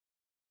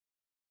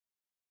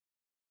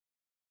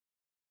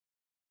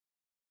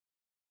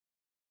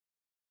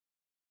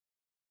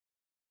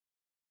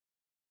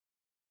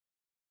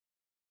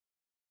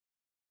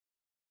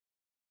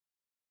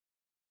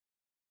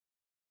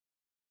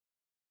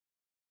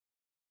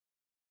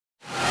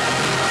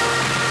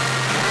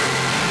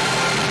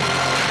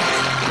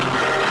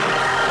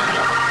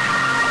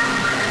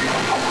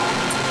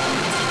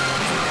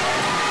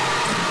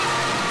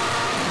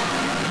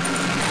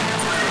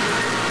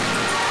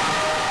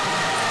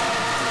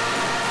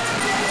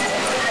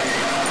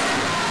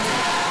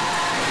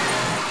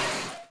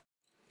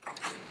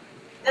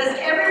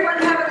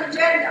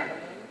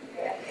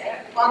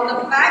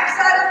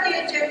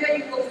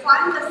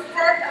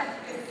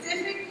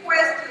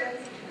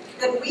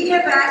we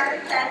have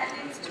asked the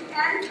candidates to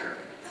answer.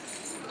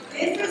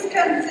 This is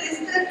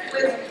consistent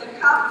with the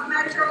Cobb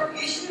Metro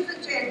Issues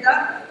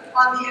Agenda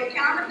on the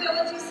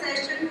accountability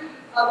session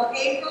of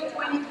April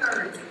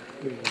 23rd.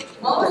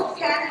 Most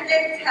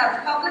candidates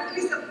have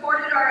publicly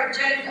supported our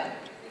agenda,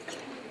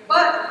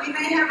 but we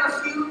may have a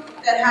few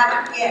that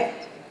haven't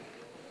yet.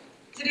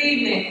 Good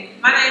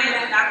evening. My name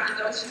is Dr.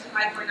 Doshie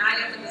Piper, and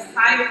I am a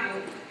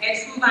disciple at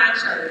True Vine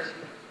Church,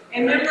 a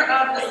member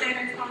of the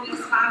San Antonio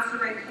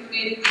Sponsoring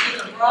Committee, which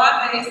is a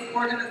broad-based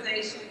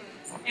organization,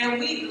 and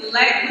we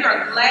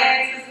are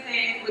glad to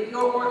stand with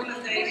your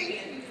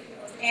organization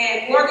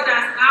and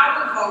organize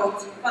our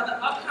votes for the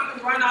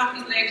upcoming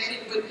runoff election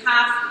with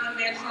Cobb and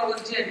Metro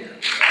agenda.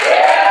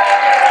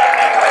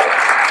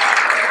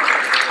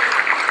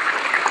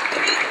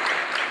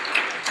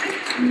 This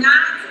is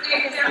not a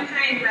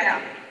campaign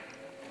rally.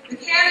 The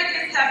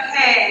candidates have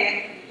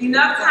had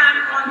enough time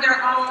on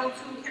their own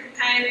to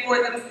campaign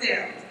for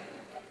themselves.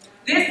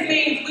 This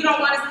means we don't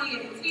want to see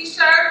any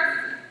t-shirts,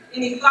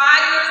 any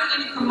flyers,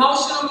 any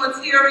promotional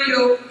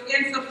material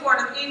in support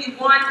of any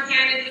one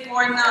candidate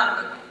or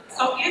another.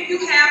 So if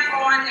you have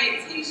on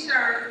a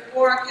t-shirt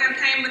or a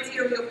campaign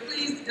material,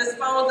 please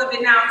dispose of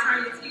it now.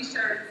 Turn your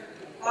t-shirt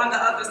on the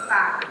other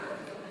side.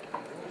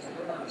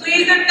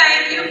 Please and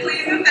thank you,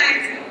 please and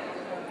thank you.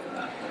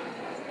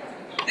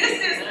 This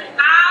is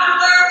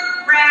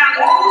our rally.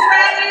 Whose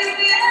rally is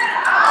this?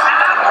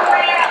 Our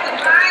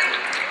rally, right?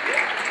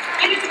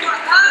 It is for us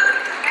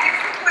to ask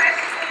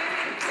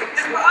questions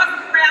and for us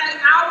to rally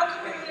our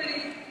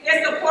community in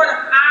support of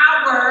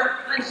our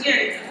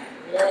agenda.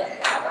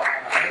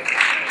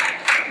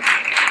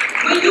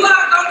 When you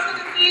all go to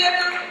the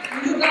theater,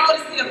 when you go to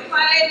see a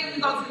play, when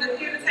you go to the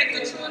theater to take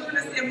your children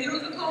to see a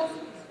musical,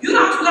 you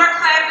don't start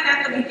clapping at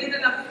the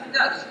beginning of the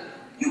production.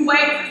 You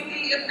wait to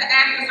see if the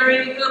actors are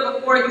any good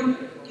before you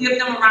give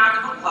them a round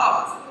of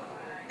applause.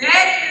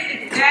 That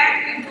is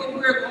exactly what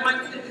we're going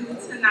to do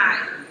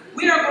tonight.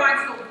 We are going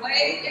to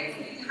wait and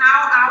see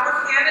how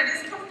our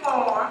candidates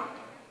perform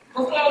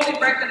before we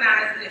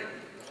recognize them.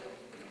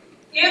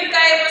 If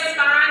they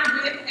respond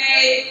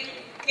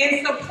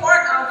in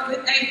support of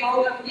with a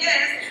vote of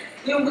yes,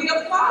 then we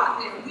applaud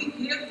them. We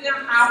give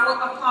them our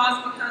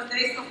applause because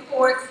they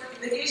support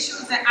the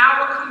issues that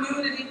our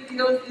community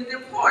feels is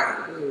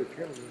important.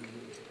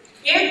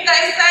 If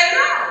they say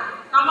no,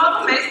 some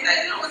of them may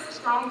say no, it's a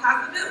strong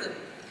possibility.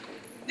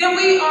 Then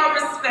we are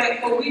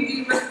respectful.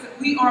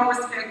 We are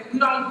respectful. We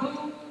don't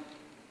boo.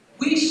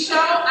 We show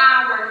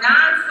our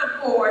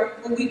non-support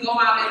when we go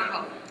out and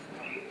vote.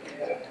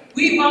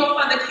 We vote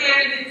for the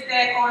candidates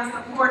that are in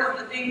support of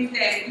the things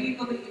that we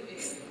believe in.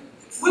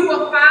 We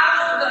will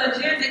follow the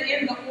agenda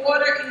in the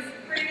order it's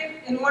printed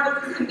in order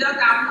to conduct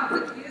our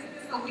public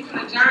business so we can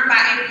adjourn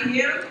by 8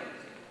 p.m.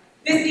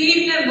 This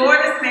evening,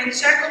 Lourdes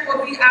Mancheco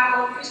will be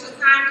our official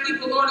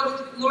timekeeper. Lourdes,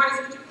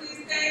 would you please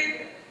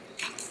stand?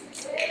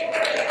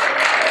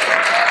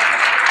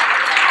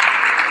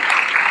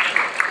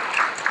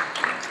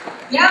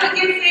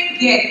 Delegates and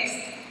guests,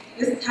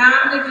 it's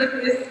time to get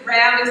this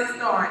rally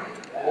started.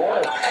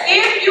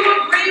 If you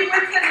agree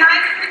with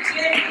tonight's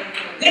agenda,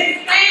 then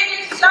stand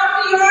and show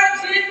me your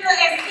agenda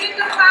and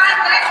signify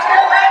that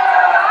you're ready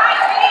to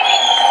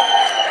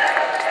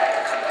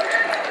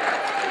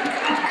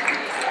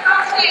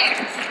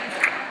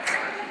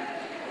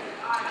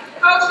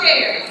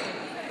Co-chairs,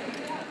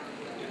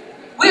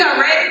 we are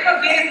ready for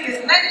business.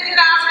 Let's get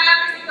our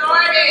rally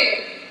started.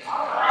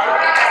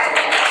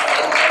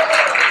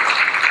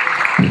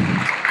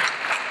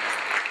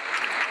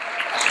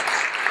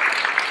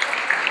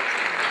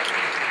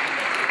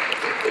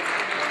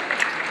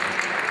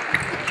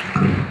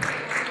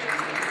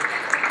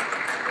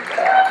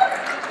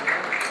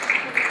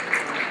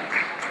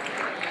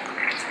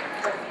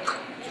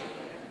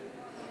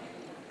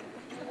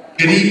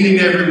 Good evening,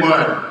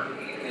 everyone.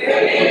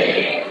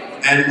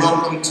 And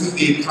welcome to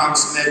the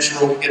Cox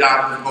Metro Get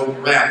Out the Vote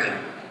rally.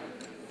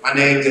 My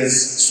name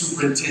is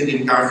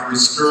Superintendent Godfrey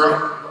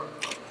Skura.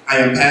 I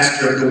am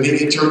pastor of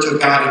Dominion Church of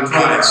God in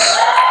Christ.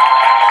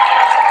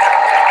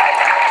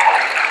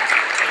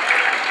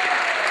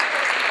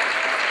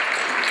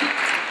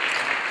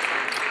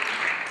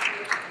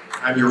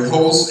 I'm your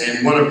host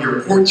and one of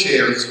your court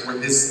chairs for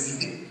this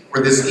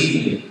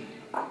evening.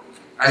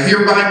 I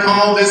hereby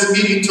call this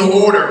meeting to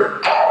order.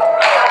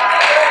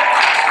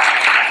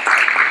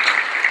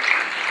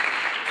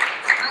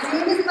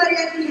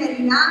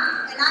 And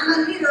I'm a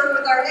leader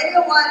with our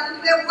Area 1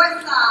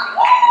 West Side.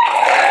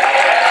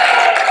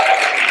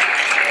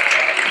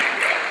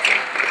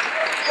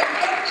 And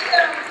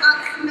co-chair of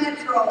Cox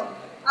Metro.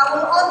 I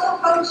will also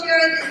co-chair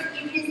this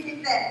evening's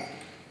event.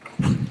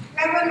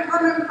 Reverend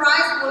Herman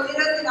Price will lead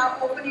us in our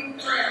opening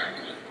prayer.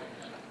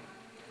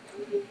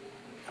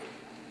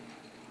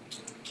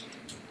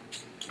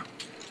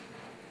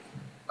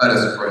 Let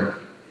us pray.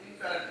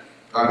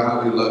 God,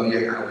 how we love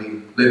you, how we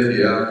lift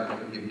you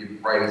up, we give you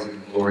praise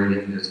and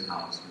glory in this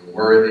house. You're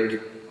worthy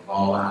of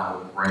all our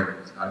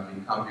praise. God,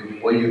 we come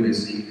before you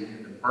this evening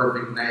in the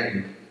perfect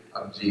name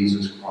of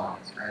Jesus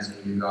Christ,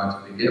 asking you,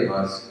 God, to forgive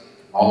us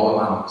all of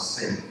our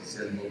sins,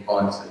 sinful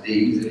thoughts and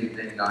deeds,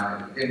 anything,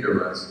 God, that would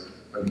hinder us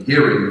from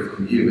hearing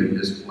from you in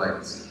this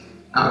place.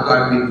 Now,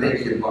 God, we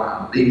thank you for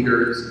our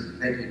leaders, and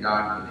thank you,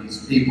 God, for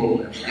these people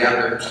that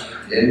gather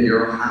in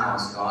your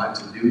house, God,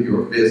 to do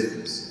your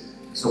business.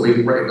 So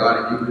we pray,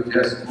 God, that you would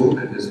just move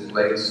in this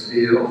place,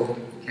 fill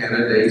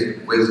candidates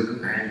with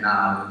wisdom and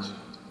knowledge.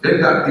 Then,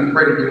 God, we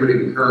pray that you would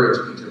encourage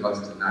each of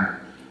us tonight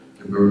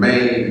to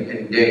remain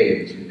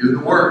engaged and do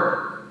the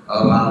work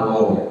of our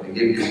Lord. We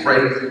give you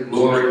praise and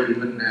glory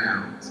even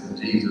now. It's in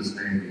Jesus'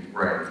 name we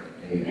pray.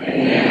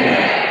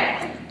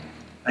 Amen.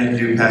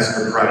 Thank you,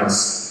 Pastor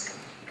Price.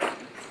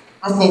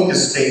 Our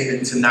focus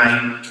statement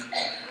tonight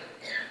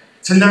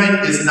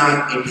is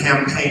not a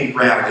campaign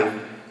rally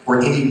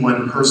for any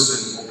one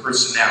person or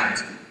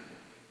personality.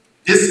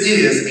 This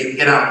is a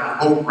get out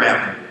the vote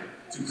rally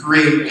to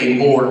create a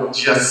more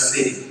just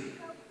city.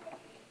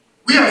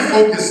 We are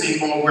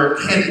focusing on where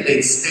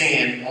candidates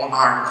stand on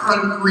our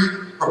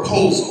concrete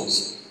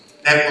proposals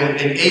that will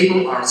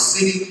enable our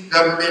city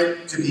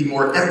government to be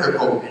more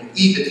ethical and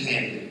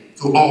even-handed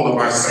to all of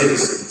our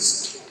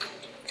citizens.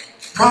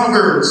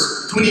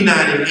 Proverbs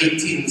 29 and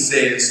 18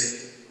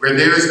 says, where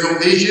there is no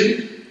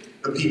vision,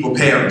 the people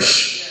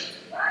perish.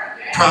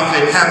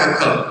 Prophet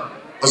Habakkuk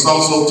was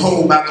also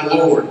told by the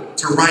Lord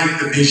to write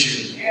the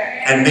vision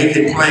and make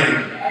it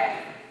plain.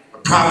 The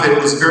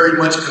prophet was very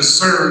much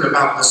concerned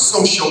about the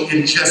social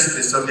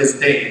injustice of his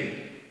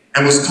day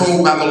and was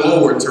told by the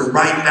Lord to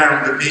write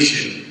down the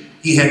vision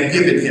he had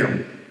given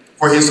him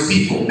for his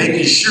people,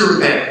 making sure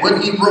that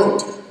what he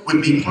wrote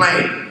would be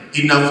plain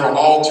enough for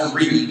all to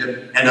read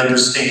and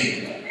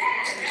understand.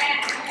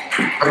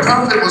 The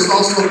prophet was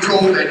also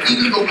told that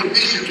even though the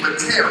vision would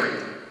tarry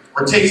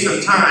or take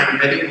some time,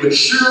 that it would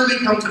surely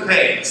come to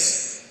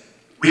pass.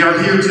 We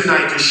are here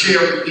tonight to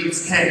share with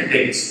these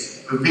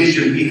candidates the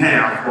vision we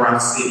have for our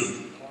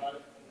city.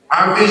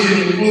 Our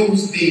vision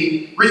includes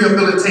the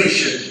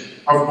rehabilitation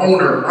of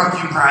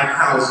owner-occupied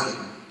housing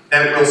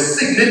that will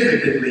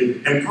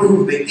significantly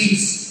improve the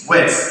east,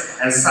 west,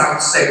 and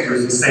south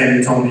sectors of San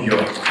Antonio.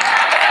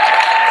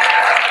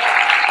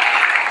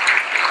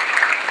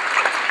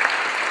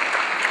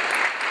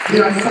 We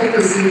are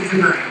focusing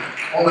tonight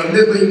on a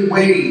living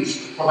wage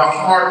for the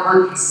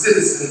hard-working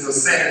citizens of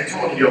San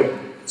Antonio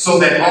so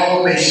that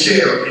all may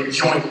share in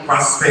joint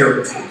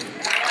prosperity.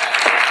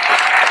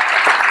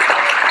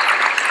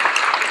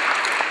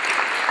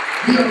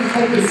 We are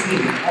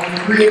focusing on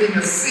creating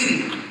a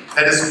city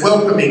that is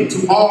welcoming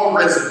to all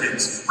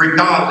residents,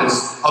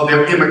 regardless of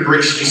their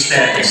immigration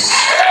status.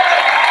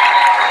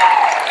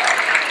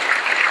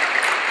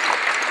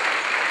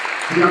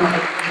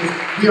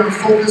 We are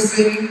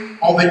focusing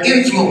on the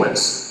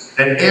influence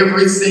that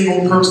every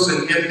single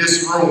person in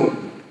this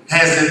room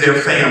has in their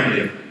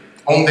family,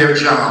 on their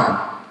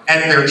job,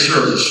 at their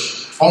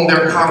church, on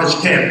their college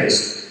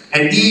campus,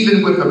 and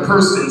even with the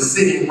person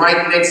sitting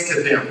right next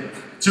to them,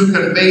 to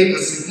convey the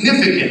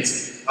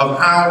significance of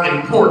how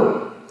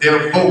important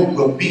their vote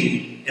will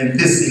be in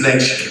this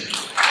election.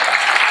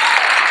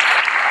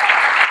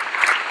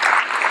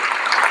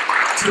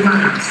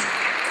 Tonight,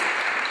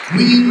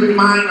 we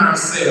remind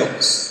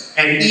ourselves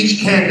and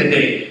each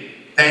candidate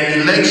that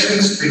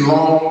elections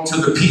belong to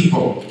the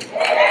people.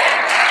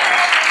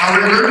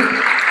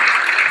 However,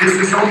 this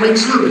is only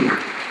true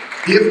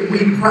if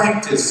we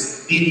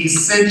practice the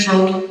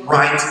essential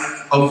right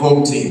of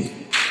voting.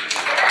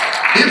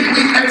 If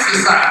we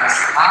exercise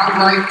our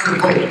right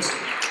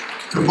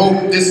to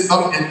vote in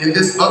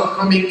this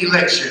upcoming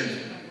election,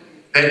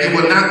 that it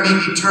will not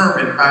be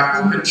determined by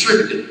who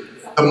contributed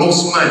the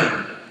most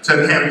money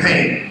to a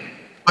campaign,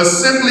 but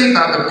simply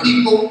by the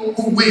people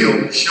who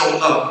will show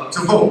up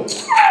to vote.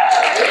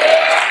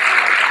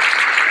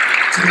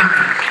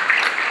 Tonight,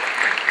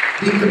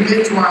 we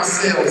commit to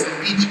ourselves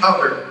and each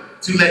other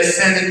to let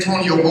San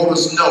Antonio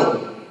voters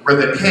know where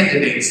the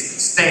candidates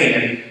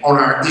stand on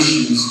our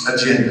issues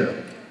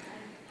agenda.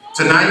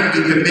 Tonight,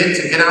 we commit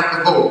to get out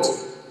the vote,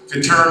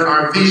 to turn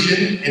our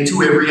vision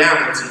into a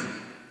reality,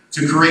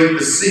 to create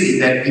the city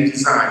that we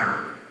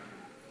desire.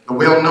 The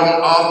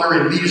well-known author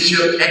and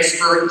leadership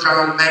expert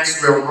John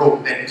Maxwell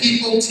wrote that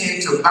people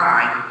tend to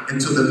buy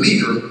into the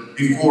leader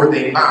before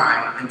they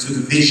buy into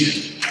the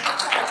vision.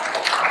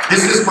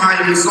 This is why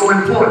it is so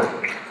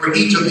important for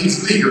each of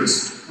these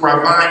leaders who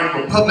are vying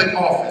for public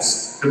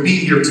office to be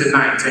here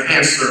tonight to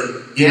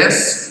answer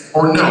yes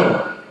or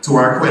no to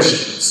our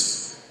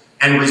questions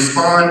and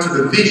respond to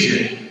the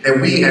vision that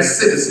we as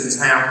citizens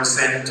have for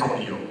San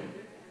Antonio.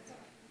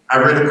 I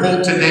read a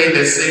quote today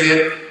that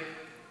said,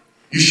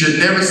 "You should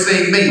never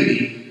say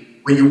maybe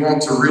when you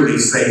want to really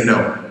say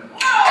no."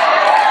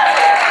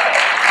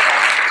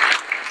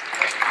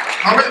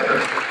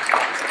 However,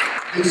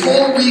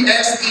 before we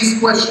ask these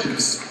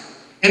questions,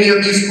 any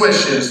of these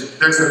questions,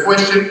 there's a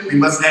question we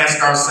must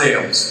ask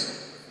ourselves.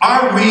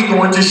 Are we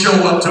going to show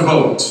up to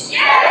vote?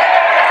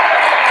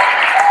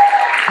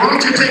 Why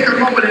don't you take a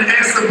moment and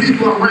ask the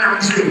people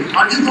around you,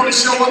 are you going to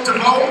show up to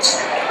vote?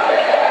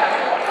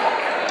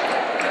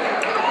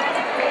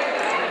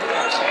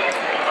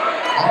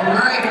 All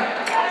right.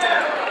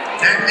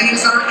 That means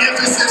our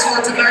emphasis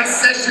for tonight's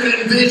session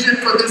and vision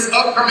for this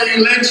upcoming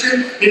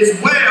election is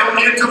well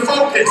into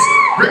focus.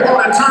 We're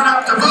going to turn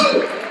out to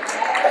vote.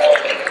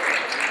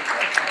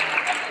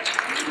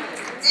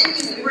 Thank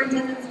you,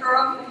 Superintendent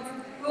Stroh.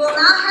 We will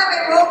now have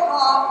a roll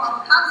call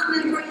of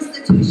council-member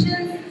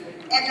institutions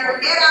and their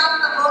get out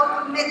the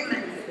vote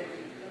commitments.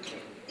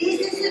 These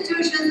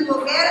institutions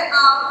will get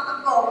out the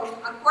vote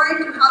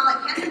according to how the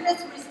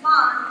candidates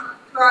respond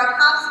to our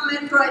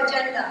council-member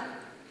agenda.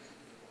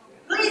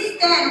 Please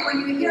stand when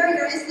you hear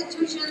your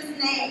institution's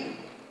name.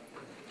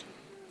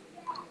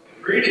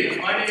 Greetings,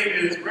 my name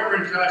is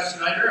Reverend Josh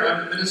Schneider.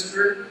 I'm the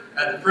minister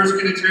at the First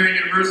Unitarian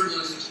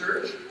Universalist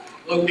Church,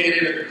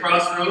 located at the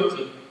crossroads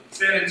of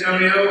San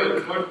Antonio at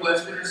the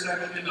northwest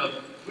intersection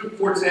of Loop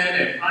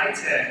 410 and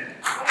I-10.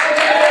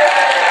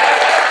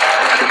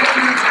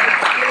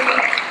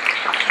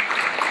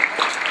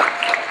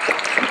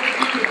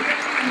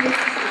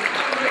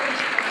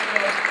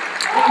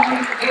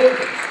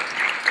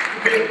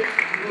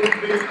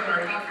 Based on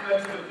our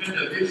comprehensive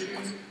agenda of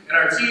issues, and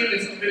our team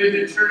is committed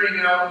to turning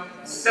out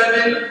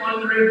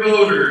 700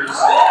 voters.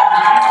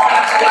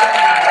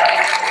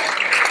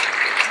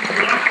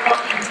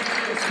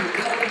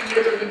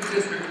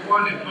 District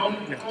 1 and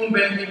home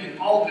banking in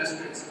all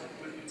districts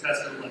with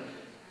contested elections.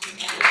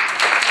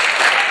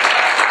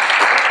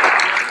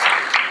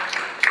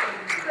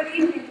 Good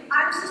evening.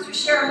 I'm Sister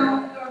Sharon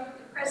Oldorf,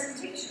 the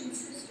Presentation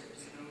Sisters.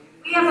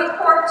 We have a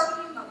core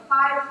team of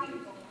 5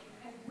 people,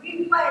 and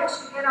we pledge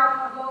to get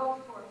out the vote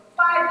for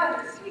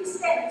 503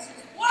 sentences.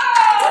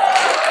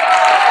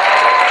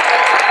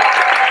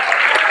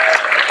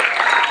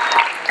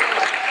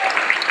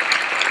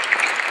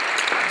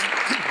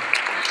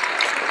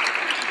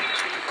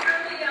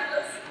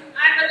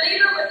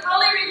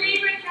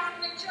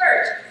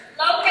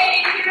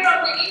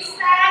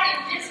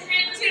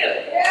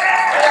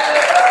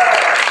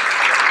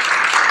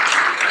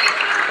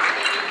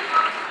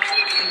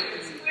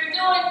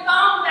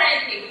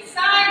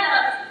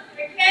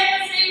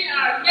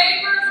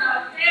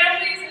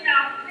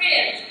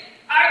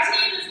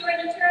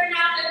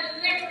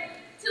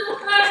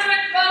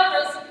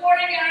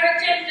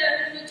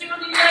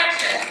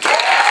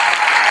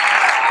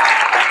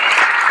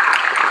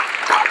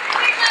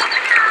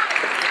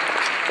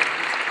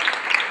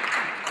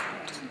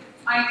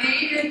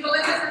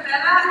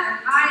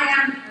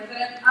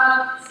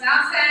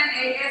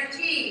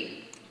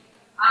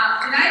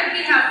 Tonight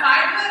we have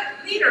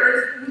 5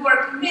 leaders who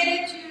are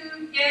committed to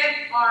get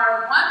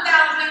our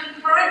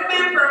 1,000 current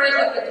members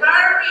of the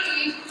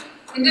retirees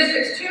in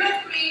districts 2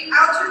 and 3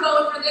 out to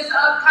vote for this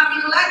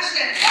upcoming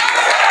election.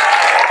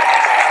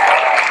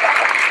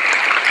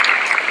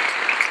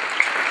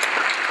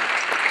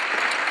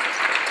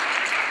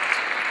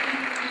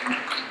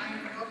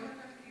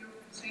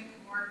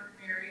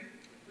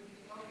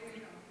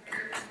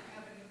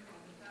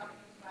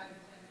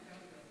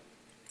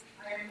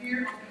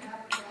 Here on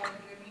behalf of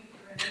Dr. Jimmy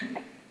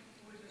Brennan,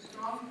 who is a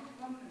strong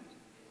proponent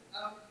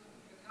of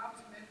the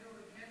COPS Metro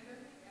agenda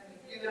and the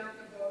Get Out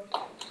the Vote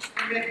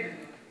commitment.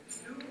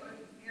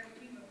 We have a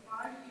team of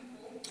 5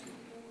 people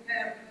who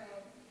have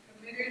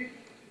committed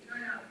to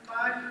turn out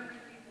 500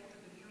 people for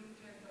the June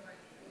 10th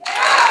election.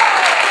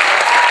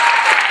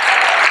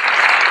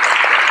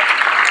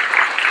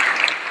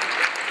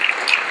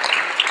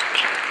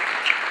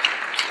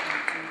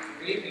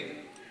 Good evening.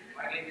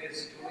 My name is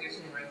Julius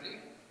Lorenzi.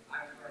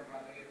 I'm from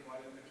the Native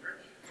Guadalupe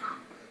Church.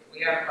 We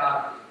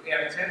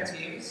have 10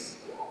 teams.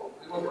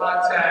 We will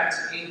contact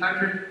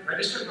 800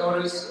 registered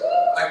voters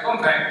by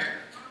phone bank,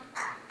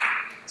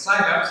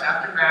 sign-ups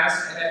after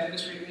Mass, and at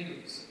ministry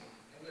meetings.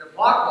 And we are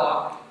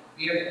block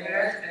via the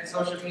internet and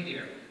social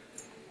media.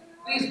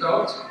 Please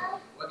vote,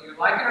 whether you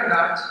like it or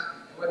not,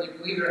 and whether you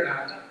believe it or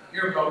not,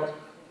 your vote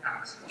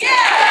counts.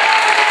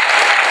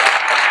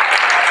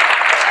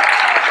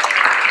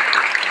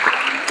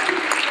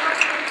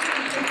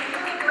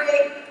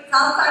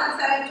 Southside of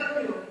San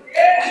Antonio.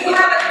 We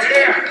have a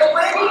team of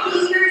 20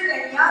 leaders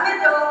and young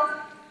adults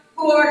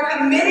who are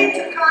committed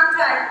to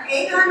contact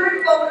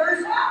 800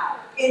 voters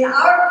in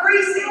our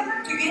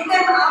precinct to get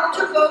them out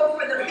to vote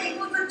for the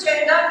people's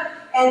agenda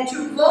and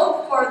to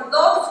vote for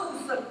those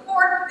who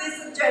support this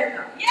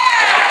agenda.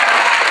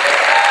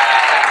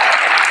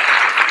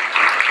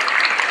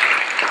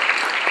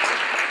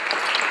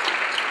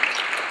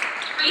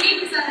 My name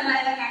is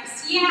Adelaida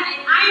Garcia,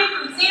 and I am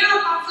from San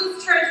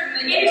Alfonso's Church from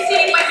the inner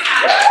city West Side.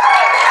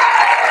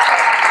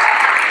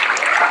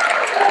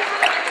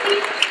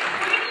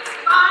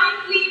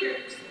 25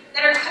 leaders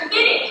that are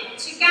committed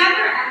to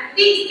gather at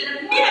least at a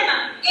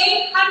minimum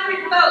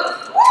 800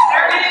 votes that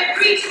are going to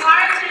agree to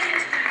our agenda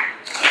tonight.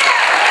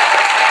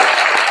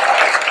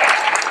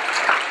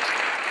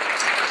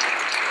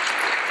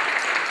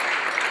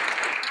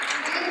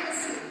 My name is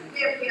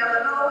Gabriela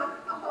Nolan,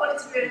 a Holy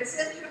Spirit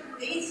sister from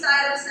the east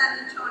side of San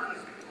Antonio.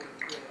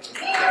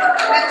 We have a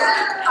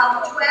presence of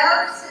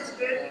 12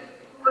 sisters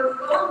who will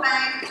full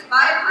bank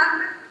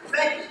 500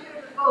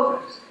 registered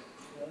voters.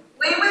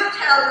 We will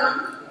tell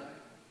them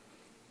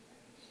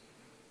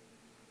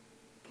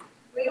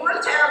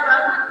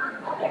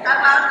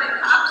about the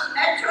Cops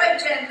Metro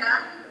agenda,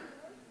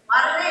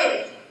 what it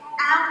is,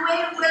 and we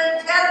will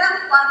tell them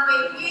what we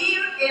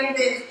hear in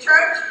this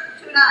church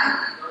tonight,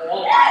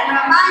 and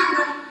remind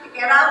them to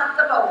get out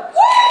the vote.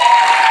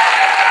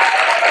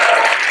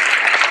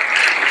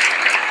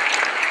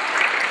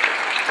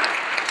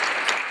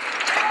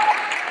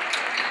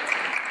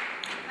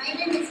 My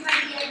name is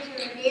Maria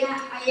Echeverria.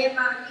 I am a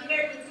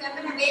leader with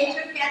Seven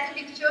Adventure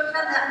Catholic Church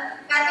on the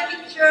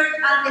Catholic Church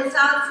on the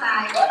South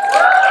Side.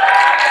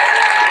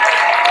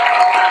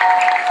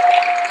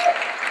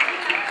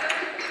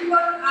 We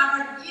have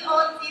our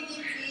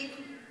GOCDC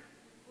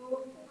who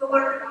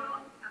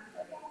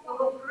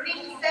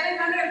reached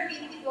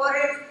 750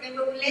 voters, and we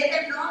will let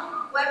them know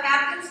what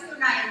happens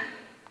tonight.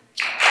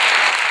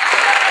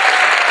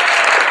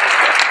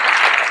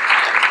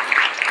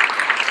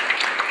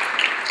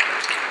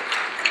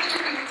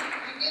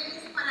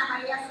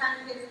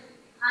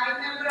 I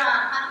remember a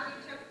Catholic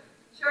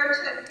church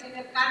in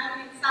the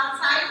Catholic South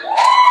Side.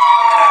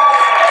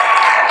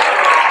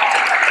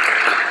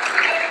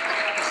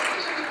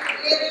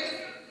 Leaders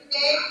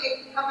today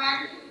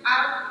command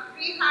out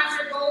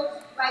 300 votes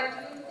by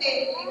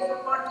Tuesday in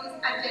support this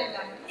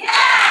agenda.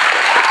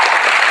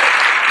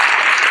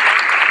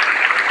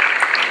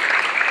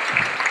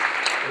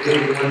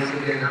 Once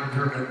again, I'm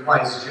Herman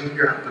Price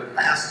Jr. I'm the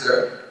pastor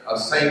of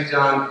St.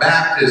 John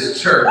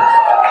Baptist Church.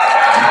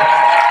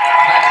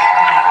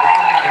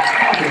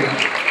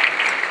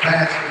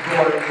 Past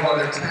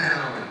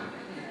town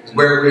is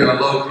where we are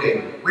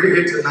located. We're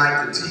here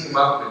tonight to team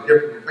up with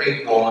different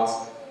faith walks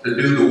to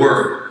do the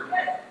work.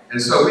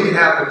 And so we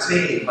have a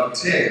team of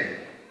 10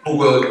 who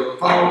will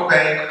phone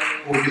bank,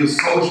 who will use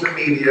social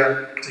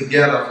media to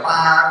gather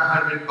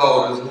 500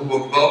 voters who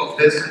will vote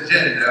this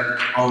agenda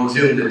on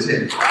June the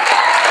 10th.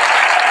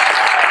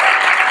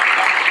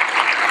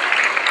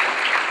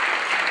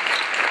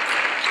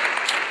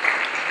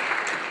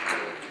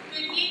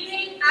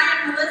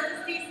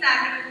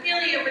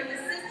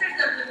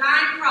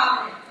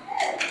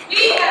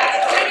 We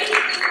have 20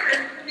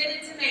 sisters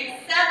committed to make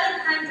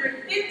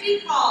 750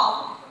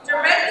 calls to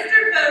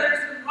registered voters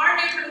from our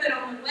neighborhood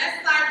on the west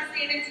side of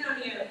San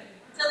Antonio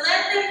to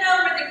let them know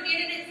where the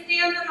candidate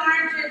stands on our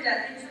agenda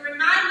and to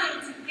remind them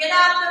to get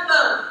out the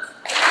vote.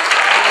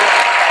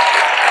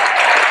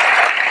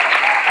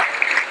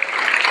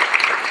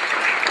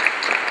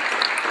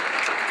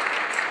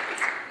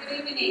 Good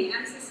evening.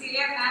 I'm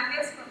Cecilia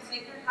Hernandez from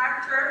Sacred Heart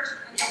Church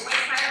on the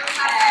west side of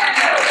San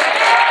Antonio.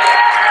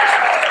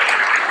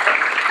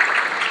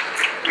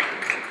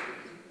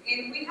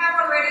 And we have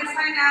already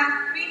signed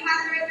up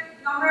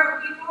 300 number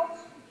of people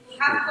who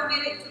have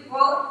committed to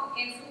vote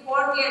and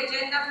support the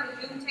agenda for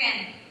June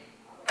 10th.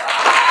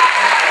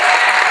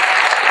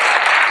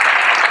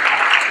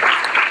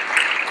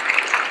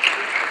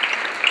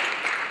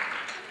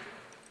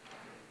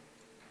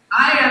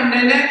 I am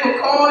Nanette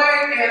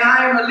McCoy, and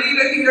I am a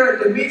leader here at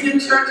Dominion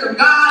Church of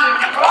God in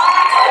Christ.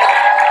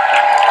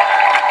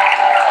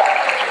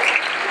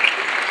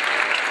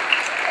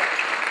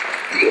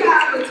 We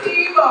have a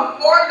team of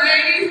 4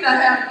 ladies that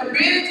have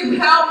committed to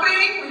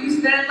helping. Will you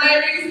stand,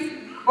 ladies,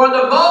 for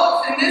the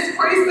votes in this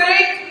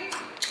precinct?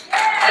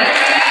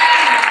 Amen.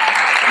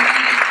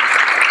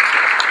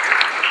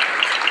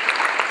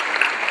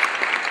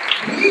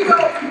 We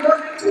will be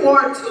working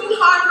toward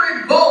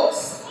 200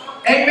 votes.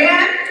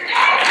 Amen.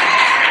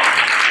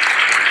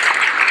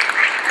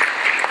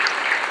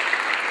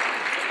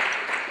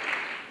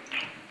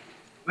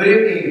 Good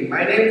evening.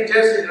 My name is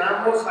Jesse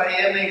Ramos. I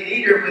am a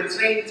leader with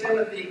St.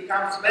 Timothy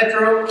Cops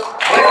Metro.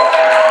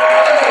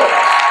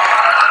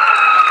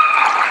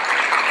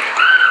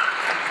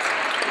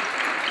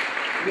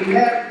 We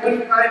have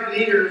 25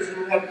 leaders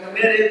who have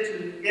committed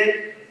to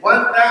get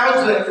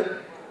 1,000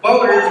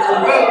 voters to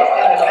vote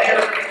in the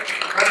mayor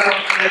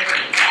runoff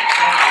election.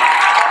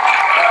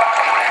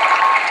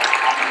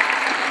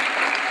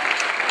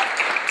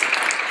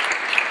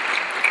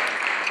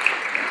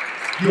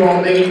 You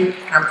all may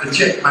have to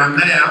check my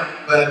math,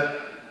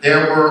 but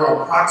there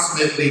were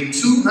approximately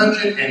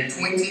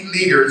 220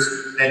 leaders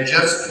that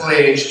just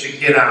pledged to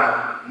get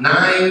out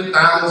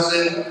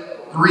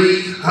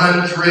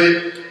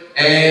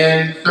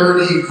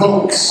 9,330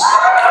 votes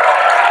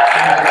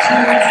in the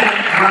Tuesday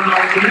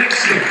runoff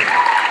election.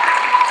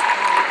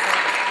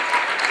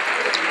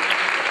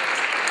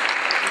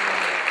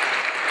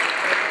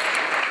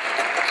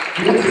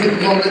 We want to take a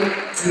moment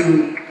to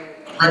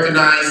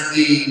recognize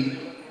the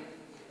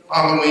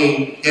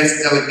following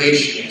guest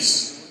delegations.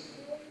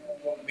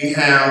 We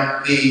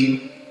have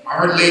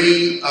Our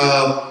Lady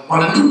of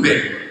Guadalupe,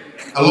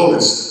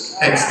 Dolores,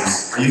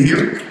 Texas. Are you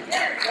here?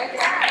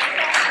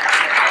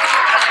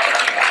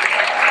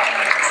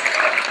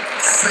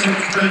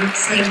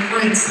 St.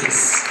 Francis.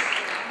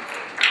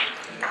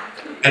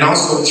 And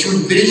also True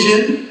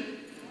Vision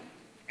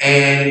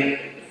and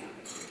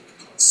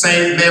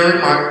St. Mary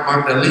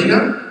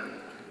Magdalena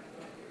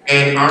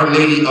and Our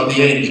Lady of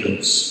the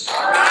Angels.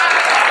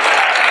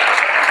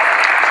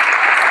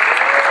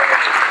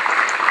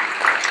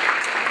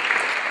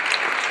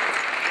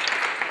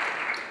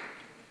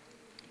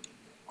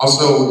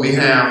 Also, we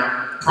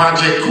have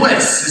Project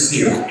Quest is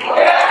here.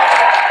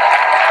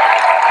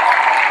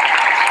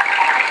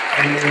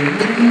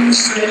 And New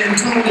San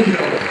Antonio.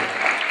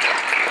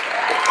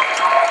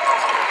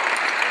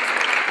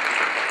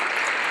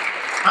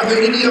 Are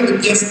there any other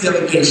guest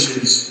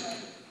delegations?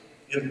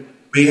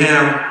 We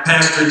have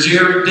Pastor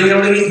Jared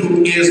Daly,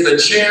 who is the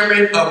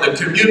chairman of the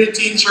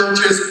Community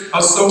Churches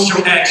of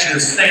Social Action.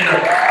 Stand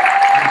up,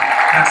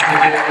 Pastor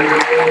Daly.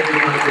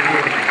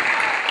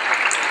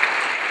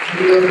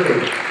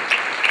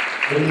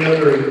 Any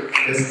other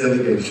guest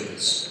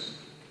delegations?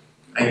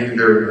 Thank you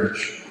very much.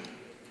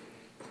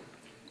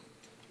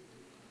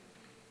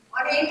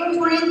 On April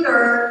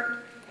 23rd,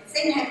 at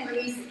St.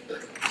 Henry's,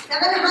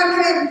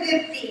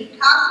 750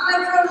 top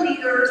metro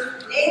leaders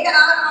laid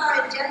out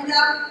our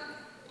agenda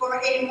for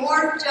a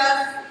more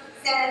just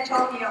San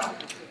Antonio.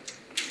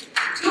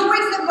 2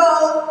 weeks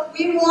ago,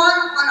 we won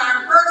on our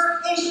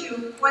first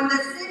issue when the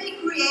city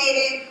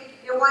created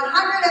a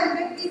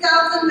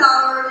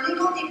 $150,000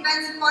 legal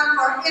defense fund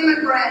for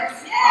immigrants.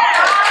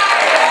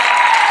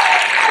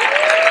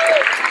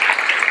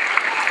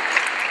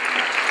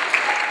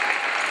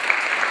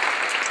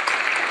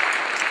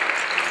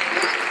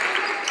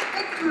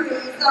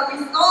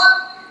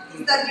 Is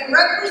the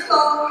direct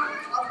result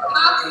of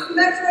top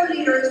metro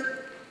leaders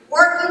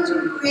working to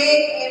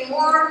create a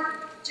more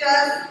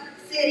just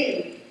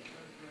city.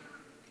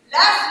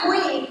 Last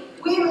week,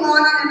 we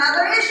won on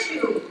another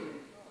issue,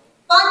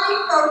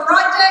 funding for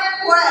Project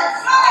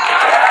Quest.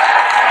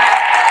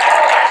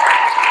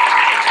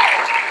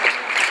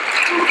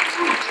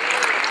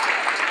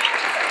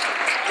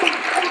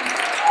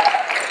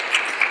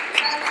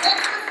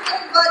 The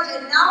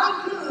budget now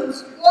includes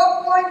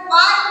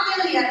 $4.5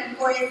 million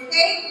for a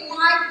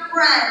statewide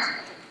grant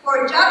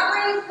for job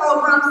training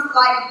programs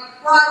like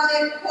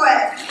Project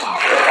Quest. Top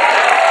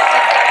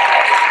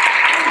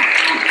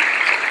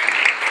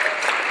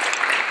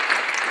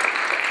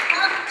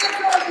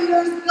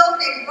leaders built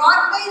a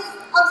broad base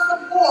of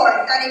support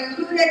that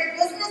included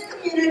business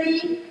community,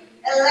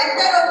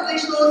 elected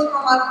officials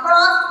from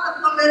across the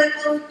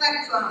political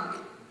spectrum.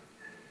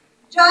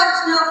 Judge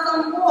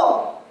Nelson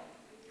Wolf,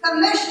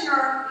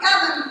 Commissioner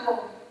Kevin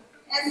Wolf,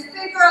 and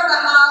Speaker of the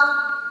House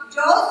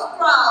Joe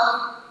Sproul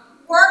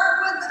worked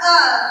with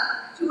us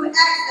to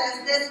access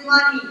this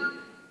money.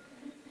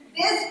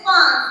 This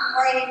funds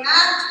are a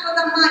match for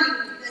the money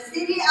the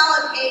city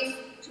allocates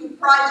to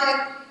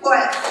Project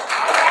Quest.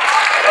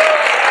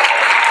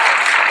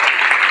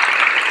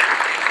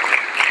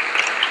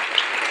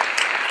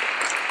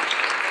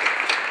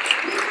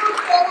 We look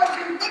forward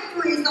to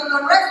victories on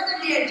the rest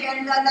of the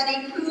agenda that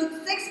includes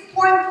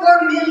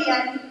 $6.4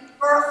 million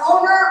for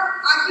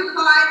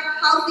owner-occupied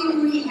housing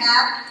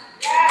rehab.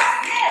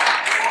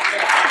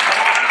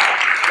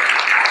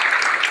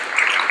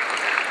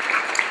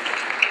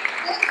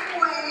 This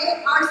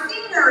way, our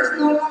seniors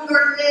no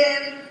longer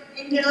live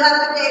in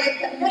dilapidated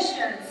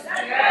conditions.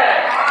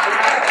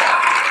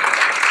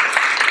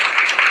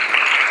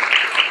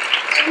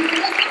 A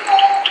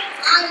municipal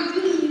ID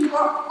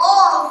for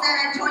all San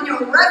Antonio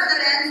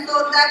residents so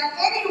that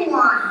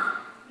anyone,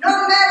 no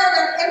matter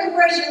their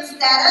immigration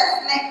status,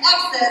 may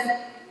access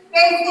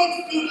basic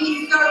city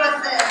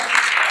services.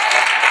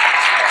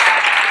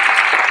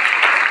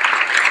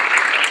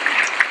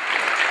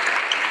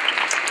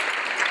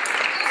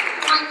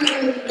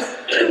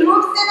 To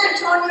move San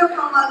Antonio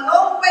from a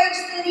low-wage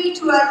city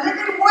to a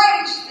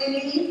living-wage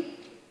city,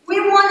 we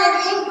want an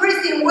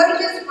increase in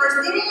wages for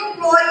city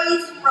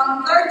employees from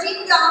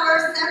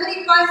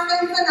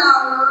 $13.75 an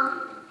hour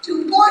to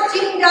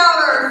 $14.75 an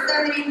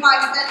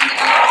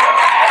hour.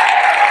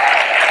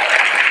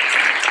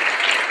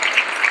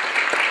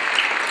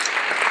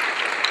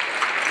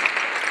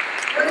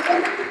 We're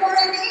looking for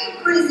an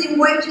increase in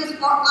wages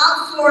for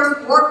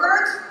outsourced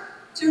workers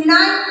to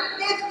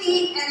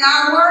 $9.50 an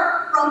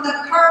hour from the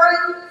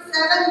current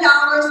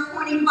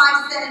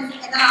 $7.25 an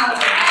hour.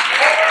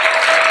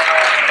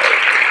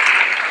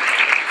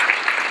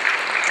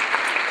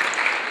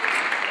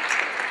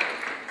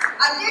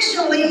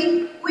 Additionally,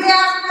 we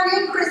ask for an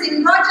increase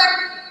in Project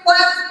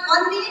Quest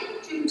funding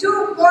to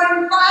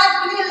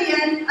 $2.5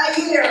 million a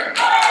year.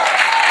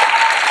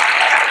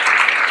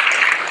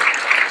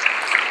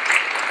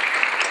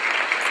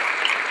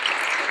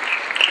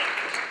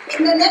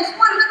 In the next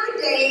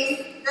 100 days,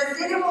 the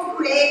city will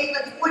create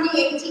the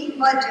 2018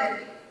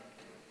 budget.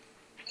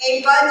 A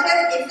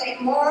budget is a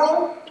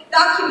moral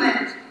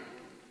document.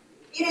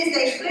 It is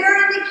a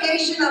clear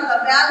indication of the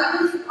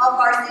values of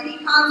our city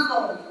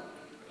council.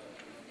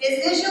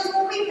 Decisions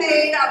will be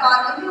made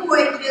about living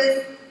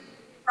wages,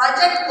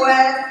 Project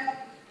Quest,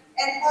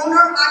 and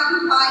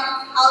owner-occupied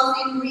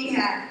housing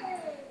rehab.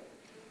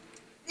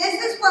 This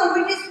is when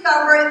we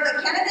discover the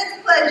candidates'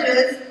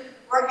 pledges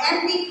were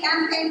empty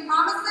campaign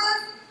promises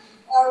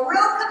or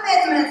real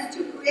commitments to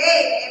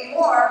create a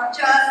more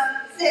just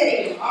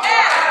city.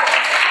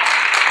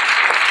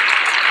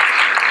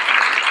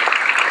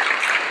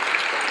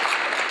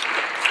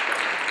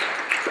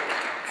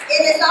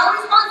 It is our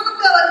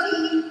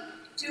responsibility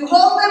to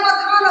hold them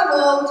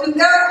accountable to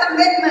their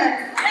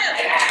commitments.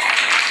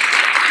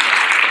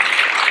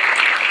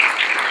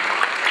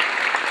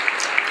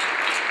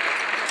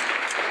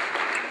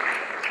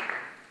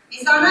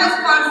 Isana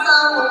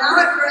Esparza will now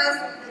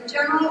address the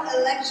general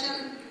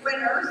election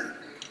winners.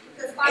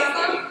 Ms.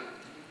 Esparza.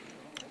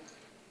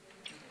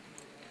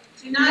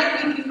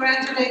 Tonight, we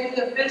congratulate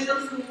the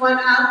officials who won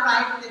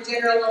outright in the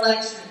general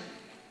election.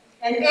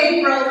 In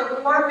April, the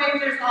 4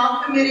 victors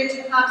all committed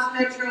to COP's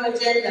Metro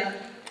agenda.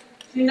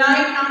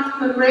 Tonight,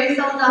 Councilman Ray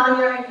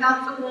Saldana and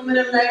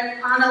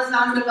Councilwoman-elect Ana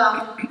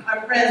Sandoval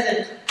are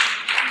present.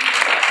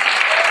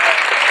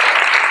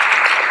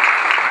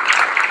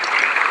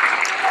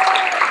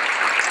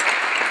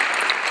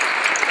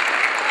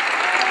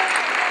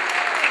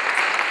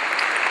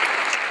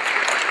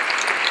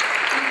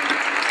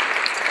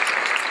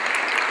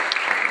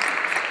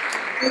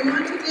 We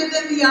want to give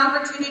them the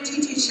opportunity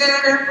to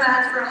share their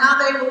plans for how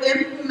they will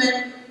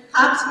implement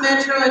COP's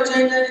Metro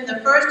agenda in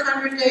the first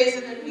 100 days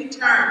of the new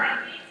term.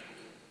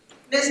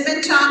 Ms.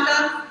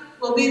 Menchaca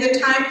will be the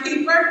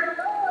timekeeper.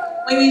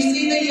 When you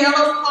see the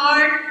yellow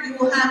card, you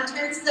will have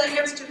 10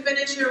 seconds to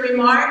finish your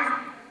remarks.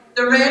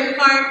 The red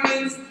card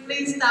means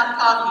please stop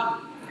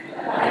talking.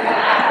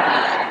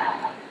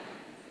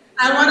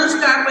 I want to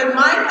start with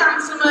my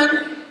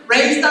councilman,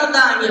 Ray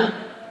Saldana.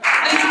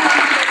 Please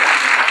come.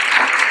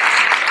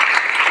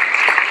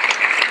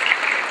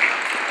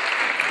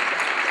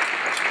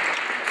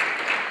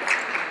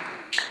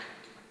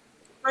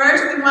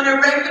 First, we want to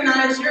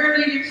recognize your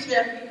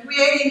leadership in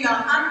creating the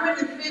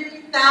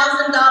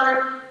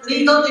 $150,000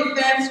 Legal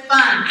Defense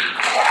Fund.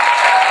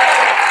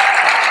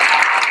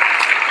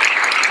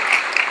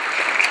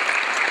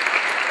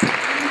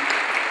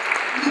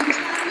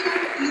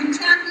 You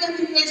championed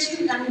the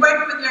issue and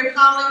worked with your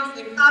colleagues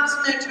in COPS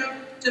Metro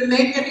to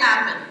make it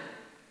happen.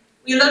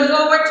 We look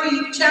forward to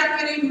you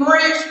championing more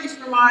issues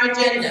from our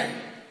agenda.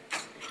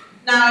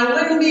 Now, it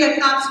wouldn't be a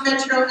COPS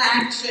Metro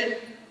action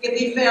if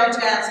we failed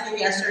to ask a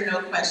yes or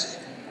no question.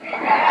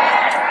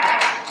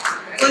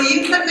 Will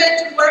you commit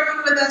to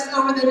working with us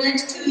over the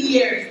next 2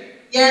 years?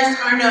 Yes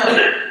or no?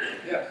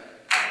 Yes.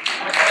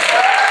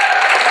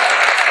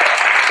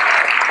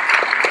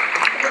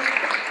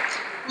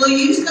 Will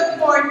you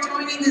support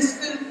joining the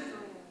suit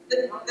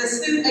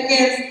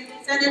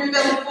against Senate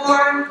Bill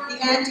 4, the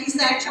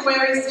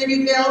anti-sanctuary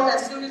city bill,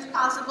 as soon as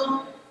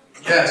possible?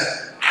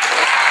 Yes.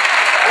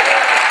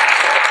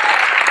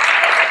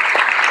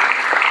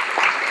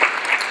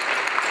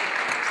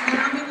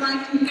 Now we'd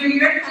like to hear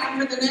your plan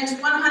for the next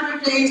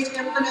 100 days to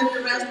implement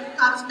the rest of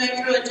COP's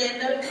Metro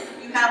agenda.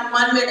 You have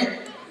 1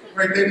 minute. All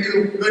right, thank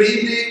you. Good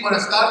evening.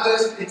 Buenas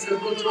tardes. It's a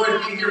real joy to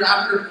be here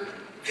after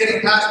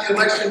getting past the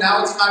election.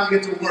 Now it's time to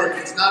get to work.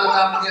 It's not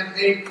about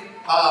campaign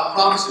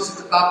promises.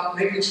 It's about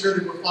making sure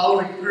that we're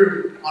following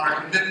through on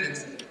our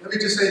commitments. Let me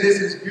just say this.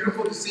 It's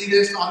beautiful to see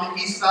this on the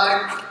east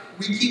side.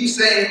 We keep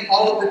saying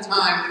all of the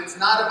time that it's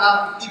not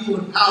about the people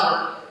in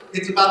power.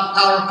 It's about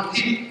the power of the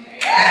people.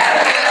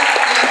 And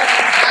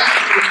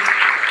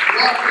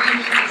what we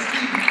need to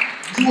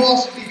see. You all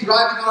should be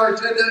driving our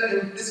agenda,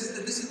 and this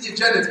is the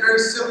agenda. It's very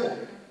simple.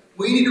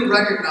 We need to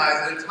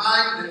recognize at a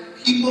time that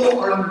people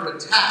are under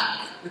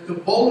attack, that the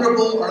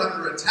vulnerable are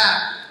under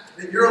attack,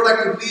 that your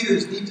elected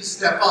leaders need to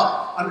step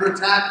up, under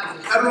attack from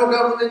the federal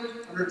government,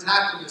 under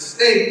attack from the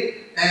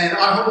state, and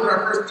I hope that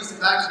our first piece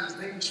of action is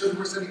making sure that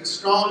we're sending a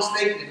strong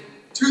statement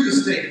to the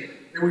state.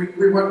 And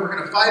we're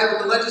going to fight it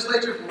with the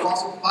legislature, but we'll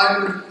also fight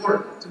it in the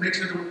court to make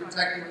sure that we're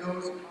protecting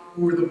those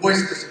who are the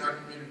voiceless in our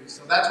community.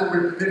 So that's what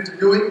we're committed to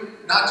doing,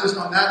 not just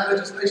on that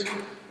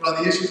legislation, but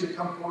on the issues that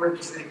come forward in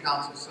the state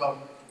council. So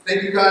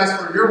thank you guys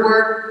for your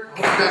work. I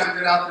hope you guys will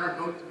get out there and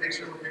vote to make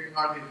sure we're picking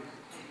our leaders.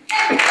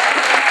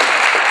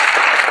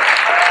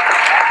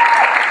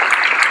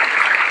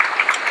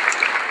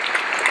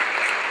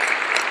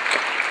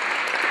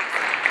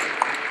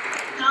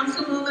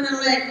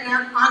 Councilwoman-elect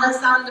Ana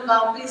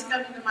Sandoval, please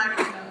come to the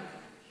microphone.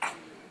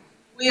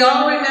 We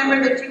all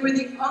remember that you were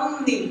the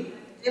only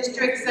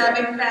District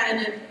 7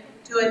 candidate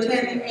to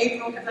attend the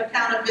April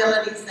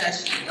accountability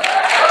session.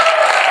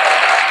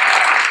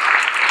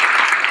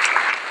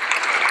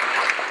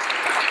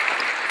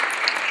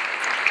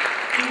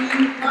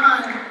 You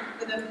won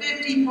with a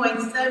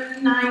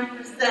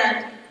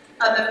 50.79%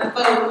 of the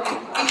vote,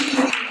 beating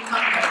the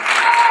incumbent.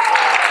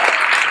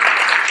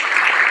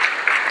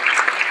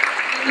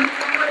 We look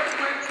forward to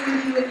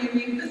working with you in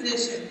your new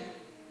position.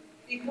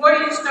 Before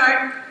you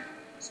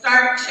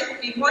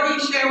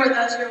share with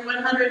us your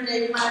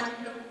 100-day plan to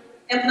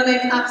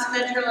implement COP's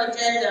Metro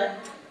agenda,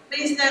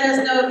 please let us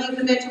know if you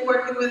commit to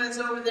working with us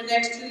over the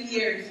next 2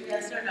 years.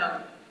 Yes or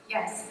no?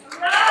 Yes.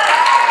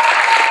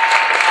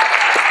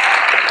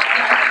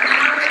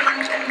 Now we're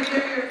going to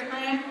hear your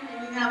plan, and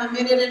you have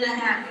 1.5 minutes.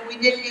 And we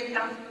did give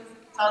Councilman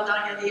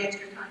Saldana the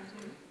extra time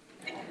too.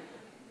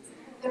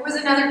 There was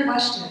another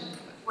question.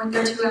 Weren't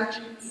there 2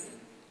 actions?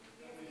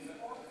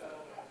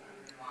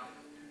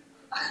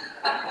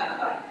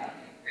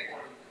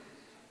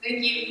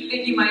 Thank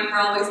you, Mike, for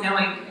always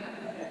knowing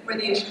where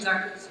the issues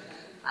are.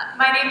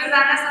 My name is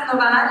Ana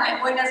Sandoval.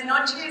 Buenas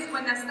noches,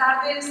 buenas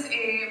tardes.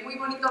 Muy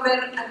bonito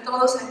ver a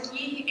todos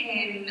aquí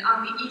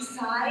on the east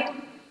side.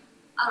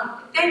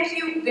 Thank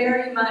you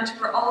very much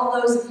for all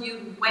those of you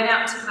who went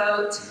out to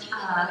vote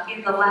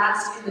in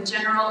the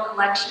general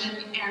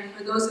election, and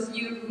for those of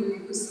you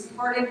who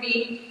supported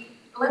me.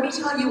 Let me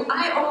tell you,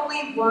 I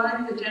only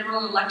won the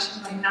general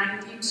election by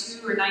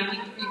 92 or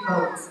 93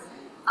 votes.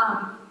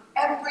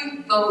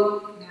 Every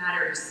vote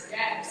matters.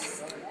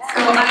 Yes.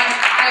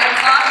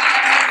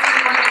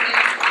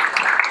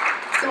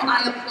 So I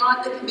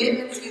applaud the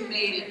commitments you've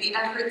made and the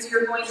efforts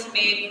you're going to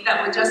make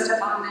that were just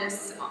up on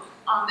this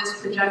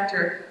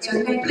projector.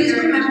 So thank please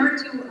you. remember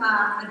to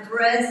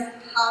address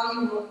how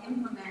you will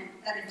implement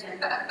that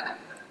agenda.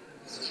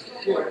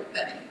 Sure.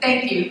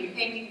 Thank you.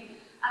 Thank you.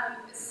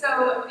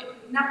 So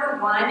number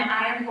one,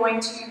 I am going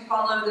to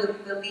follow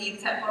the lead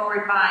set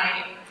forward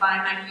by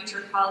my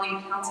future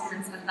colleague,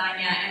 Councilman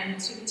Saldana, and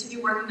to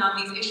continue working on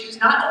these issues,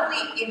 not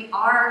only in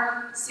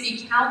our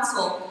city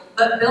council,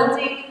 but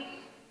building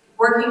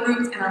working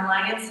groups and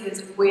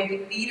alliances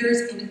with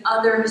leaders in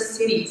other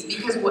cities.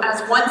 Because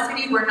as one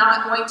city, we're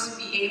not going to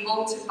be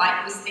able to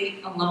fight the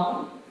state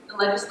alone, the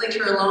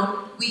legislature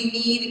alone. We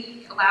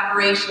need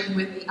collaboration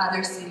with the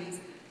other cities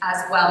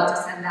as well to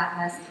send that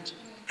message.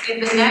 In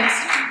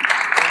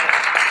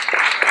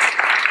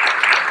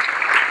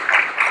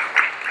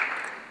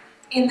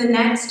the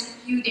next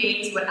few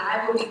days, what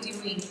I will be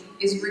doing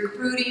is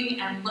recruiting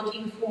and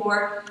looking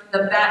for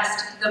the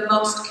best, the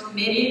most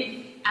committed,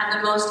 and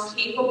the most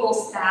capable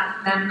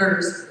staff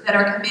members that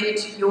are committed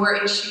to your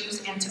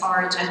issues and to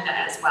our agenda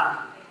as well.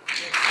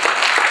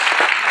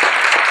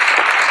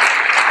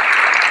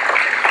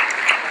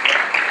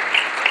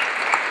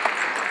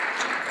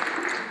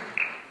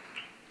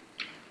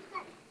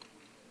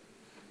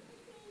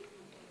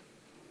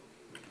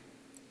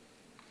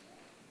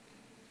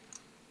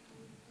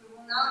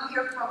 Now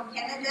hear from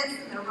candidates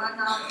in the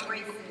runoff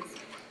races.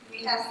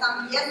 We have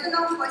some yes and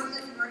no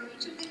questions for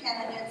each of the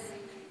candidates.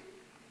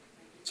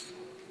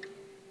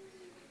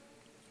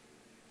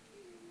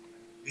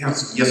 We have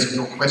some yes or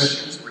no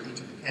questions for each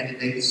of the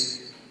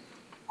candidates.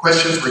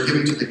 Questions were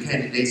given to the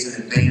candidates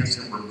in advance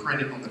and were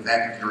printed on the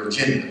back of your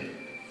agenda.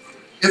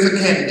 If a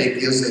candidate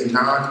gives a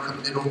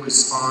non-committal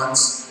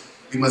response,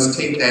 we must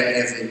take that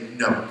as a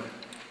no.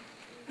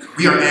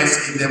 We are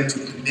asking them to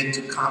commit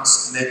to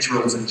Cox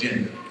Metro's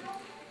agenda.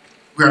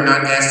 We are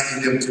not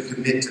asking them to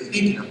commit to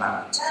thinking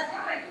about it.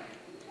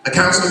 The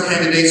council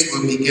candidates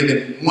will be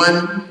given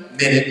 1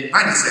 minute,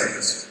 90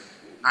 seconds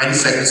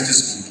to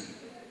speak.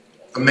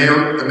 The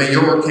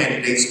mayoral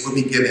candidates will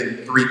be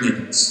given 3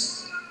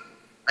 minutes.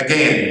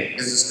 Again,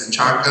 Mrs.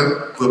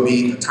 Menchaca will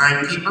be the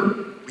timekeeper.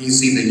 When you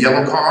see the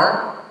yellow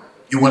card,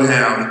 you will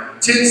have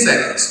 10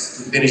 seconds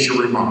to finish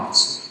your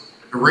remarks.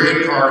 The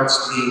red card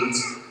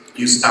means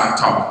you stop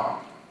talking.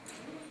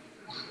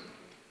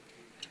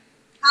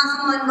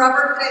 Councilman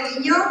Robert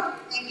Trevino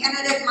and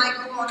candidate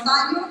Michael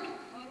Montaño,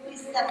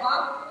 please step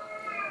up.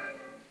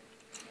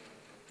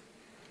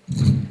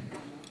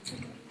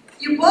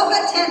 You both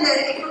attended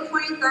April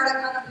 23rd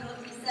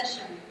accountability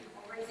session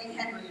over in St.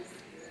 Henry's.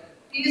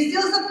 Do you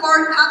still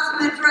support Cox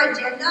Metro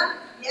agenda?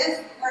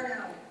 Yes or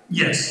no?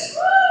 Yes.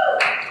 Woo!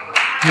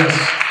 Yes.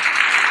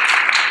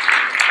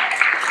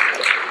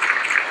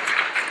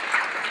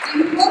 Do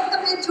you both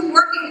commit to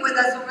working with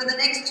us over the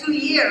next 2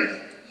 years?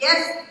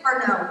 Yes or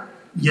no?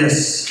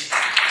 Yes.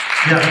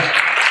 Yeah.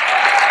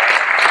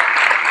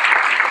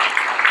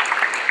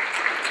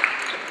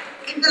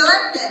 If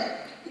elected,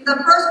 in the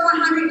first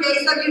 100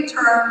 days of your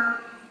term,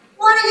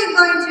 what are you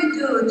going to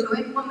do to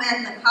implement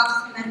the Cox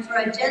Metro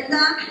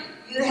agenda?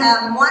 You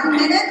have 1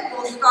 minute.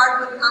 We'll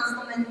start with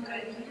Councilman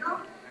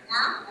Trevino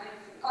now.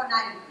 Oh,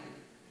 90.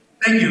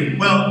 Thank you.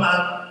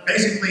 Well,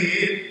 basically,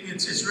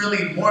 it's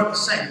really more of the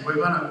same.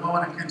 We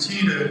want to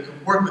continue to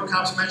work with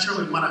Cox Metro.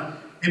 We want to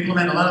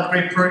implement a lot of the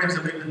great programs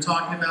that we've been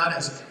talking about,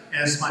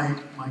 as my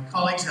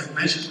colleagues have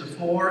mentioned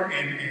before,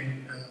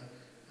 and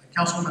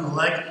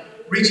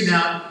Councilwoman-elect, reaching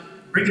out,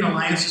 bringing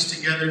alliances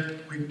together.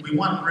 We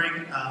want to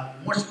bring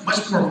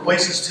much more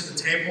voices to the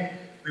table.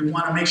 We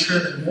want to make sure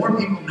that more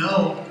people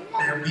know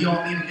that we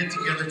all need to get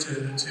together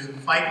to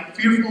fight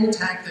fearful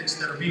tactics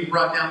that are being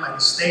brought down by the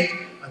state,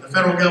 by the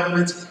federal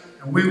government,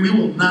 and we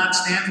will not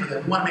stand for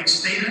that. We want to make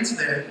statements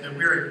that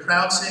we're a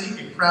proud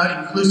city, a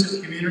proud,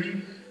 inclusive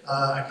community,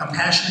 a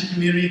compassionate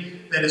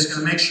community that is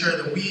going to make sure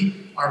that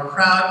we are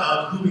proud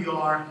of who we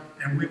are,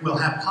 and we will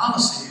have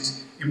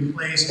policies in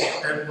place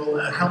that will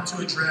help to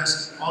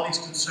address all these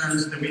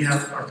concerns that we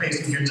are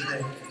facing here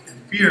today. And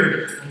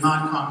fear will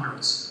not conquer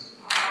us.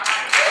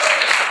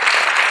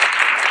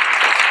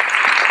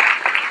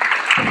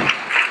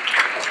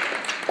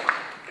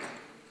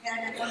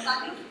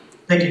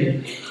 Thank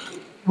you.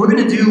 We're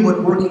going to do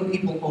what working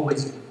people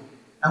always do.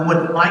 And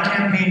what my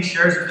campaign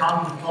shares in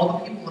common with all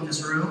the people in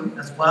this room,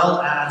 as well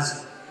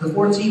as the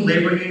 14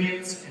 labor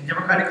unions and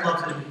Democratic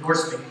clubs that have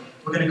endorsed me,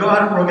 we're going to go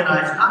out and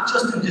organize not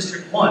just in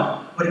District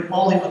 1, but in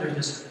all the other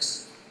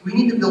districts. We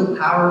need to build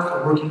power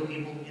for working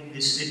people in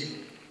this city.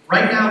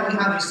 Right now, we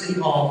have a city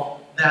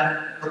hall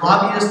that the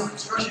lobbyists and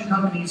construction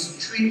companies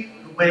treat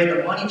the way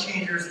the money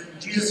changers in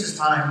Jesus'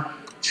 time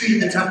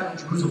treated the temple in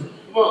Jerusalem.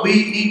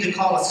 We need to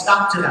call a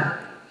stop to that.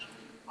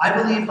 I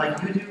believe,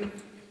 like you do, in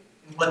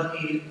what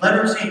the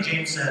letter of St.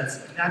 James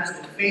says, and that is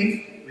that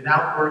faith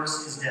without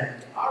works is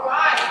dead. All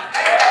right.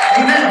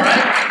 Amen,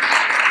 right?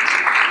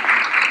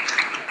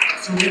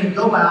 So we're going to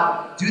go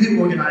out, do the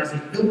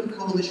organizing, build the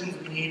coalitions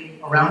we need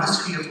around the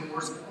city, of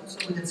course, but also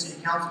within city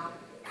council.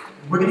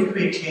 And we're going to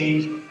create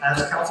change,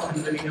 as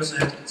Councilman Trevino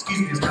said, as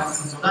Councilman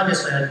Saldana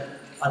said,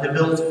 that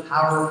builds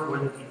power for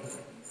the people.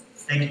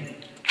 Thank you.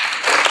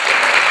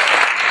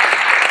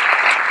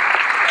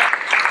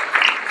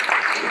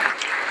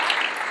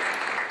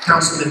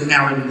 Councilman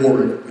Alan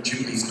Warren, would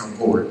you please come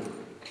forward?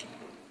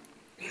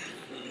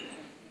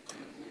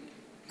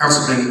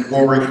 Councilman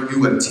Warren,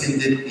 you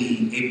attended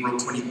the April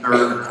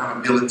 23rd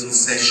accountability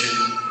session.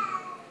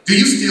 Do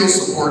you still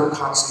support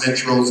Cox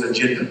Metro's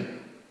agenda?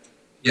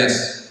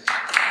 Yes.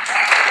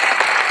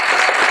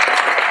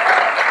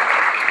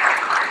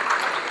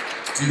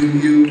 Do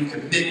you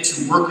commit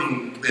to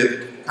working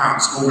with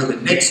Cox over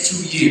the next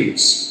 2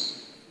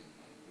 years?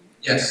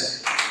 Yes.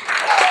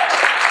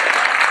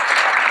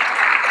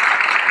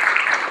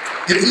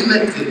 If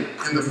elected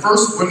in the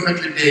first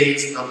 100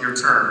 days of your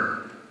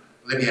term,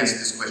 let me ask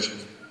this question.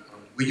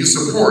 Will you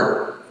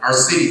support our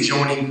city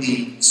joining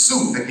the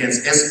suit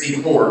against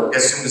SB4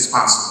 as soon as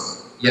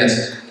possible?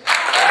 Yes.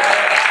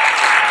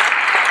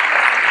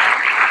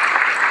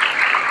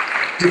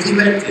 If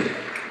elected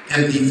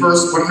in the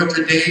first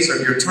 100 days of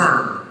your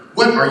term,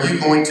 what are you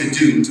going to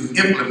do to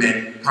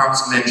implement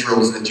Cox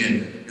Metro's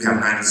agenda? You have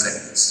 90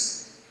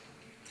 seconds.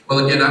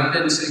 Well, again, I've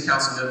been a city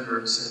council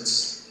member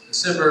since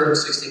December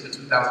 16th of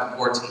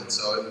 2014,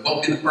 so it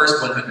won't be the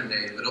first 100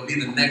 days, but it'll be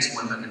the next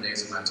 100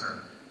 days of my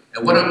term.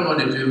 And what I'm going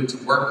to do to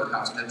work with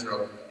Cox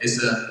Metro is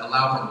to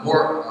allow for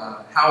more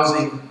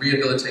housing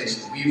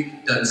rehabilitation. We've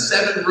done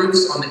 7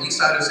 roofs on the east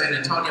side of San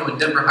Antonio and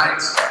Denver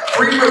Heights.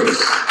 3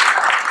 roofs,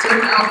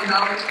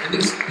 $10,000, and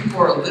these people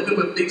are living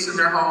with leaks in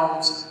their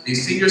homes.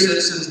 These senior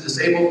citizens,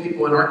 disabled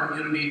people in our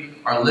community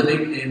are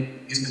living in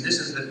these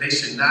conditions that they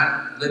should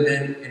not live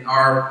in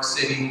our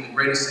city, the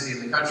greatest city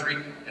in the country.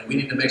 And we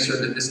need to make sure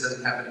that this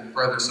doesn't happen any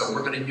further. So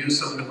we're going to use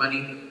some of the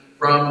money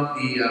from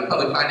the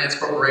Public Finance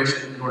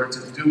Corporation in order to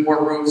do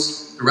more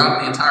roofs throughout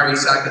the entire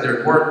east side,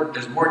 because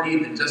there's more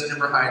need than just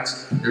Denver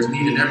Heights. There's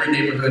need in every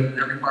neighborhood, in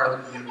every part of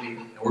the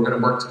community, and we're going to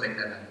work to make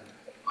that happen.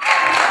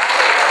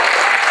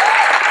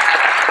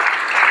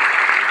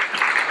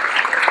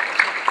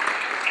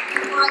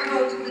 Before I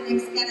go to the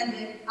next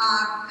candidate,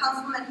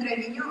 Councilman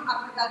Trevino,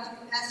 I forgot to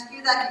ask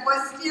you that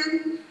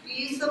question. Do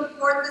you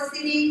support the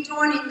city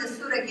joining the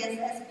suit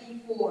against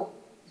SB4?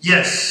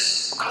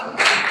 Yes.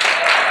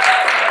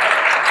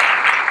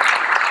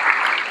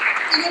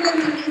 Senator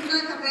Melissa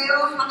Cabello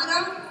Hamada,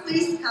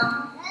 please come.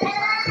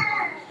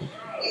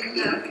 Thank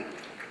you.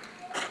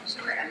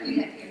 Sure, I'm doing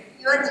that here.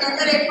 You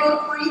attended April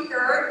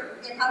 23rd,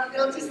 the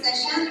accountability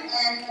session,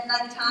 and at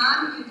that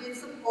time you did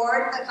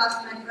support the Cox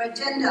Metro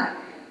agenda.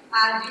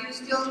 Do you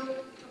still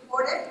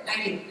support it?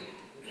 I do.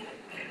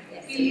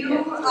 Yes. Do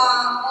you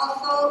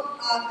also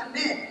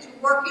commit to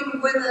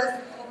working with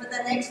us over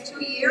the next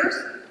 2 years?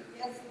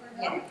 Yes or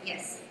no? Yeah,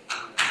 yes.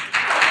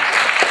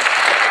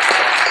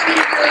 And if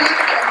you're elected,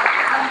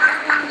 the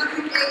first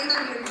 100 days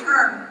of your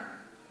term,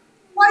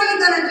 what are you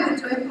going to do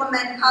to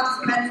implement Cox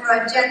Metro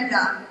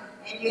agenda?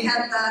 And you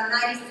have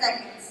 90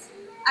 seconds.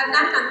 I've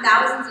knocked on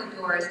thousands of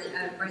doors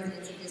of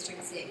residents of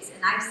District 6,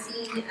 and I've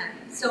seen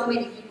so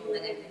many people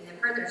that have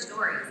heard their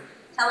stories,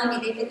 telling me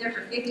they've been there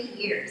for 50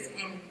 years,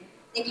 and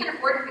they can't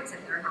afford to fix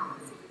up their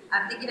homes.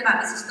 I'm thinking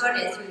about Mrs.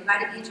 Torres, who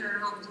invited me to her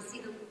home to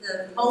see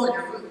the hole in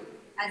her roof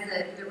as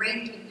the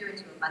rain came through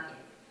into a bucket.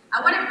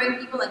 I want to bring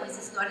people like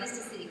Mrs. Torres to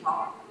City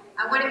Hall.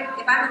 I want to,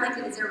 if I'm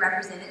elected as their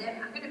representative,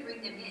 I'm going to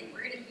bring them in.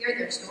 We're going to hear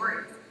their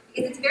stories,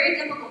 because it's very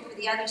difficult for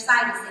the other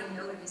side to say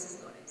no to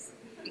Mrs. Torres,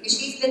 because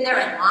she's been there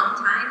a long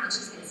time, and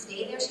she's going to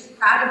stay there. She's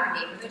proud of her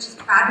neighborhood. She's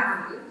proud of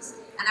her roots,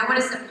 and I want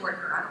to support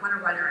her. I don't want to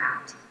run her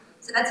out.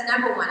 So that's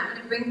number one. I'm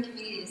going to bring the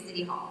community to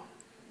City Hall.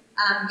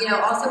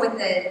 Also with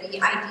the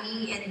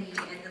ID and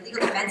the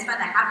legal defense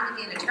fund, I happen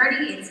to be an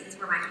attorney. It's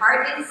where my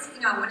heart is.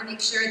 I want to make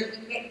sure that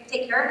we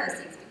take care of those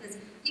things, because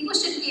people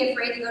shouldn't be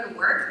afraid to go to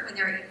work when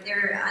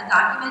they're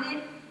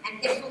undocumented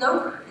and get pulled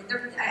over.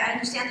 And I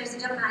understand there's a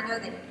gentleman I know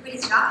that quit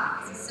his job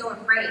because he's so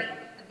afraid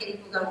of getting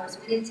pulled over. So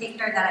we need to take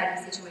care of that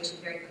ID situation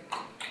very quickly.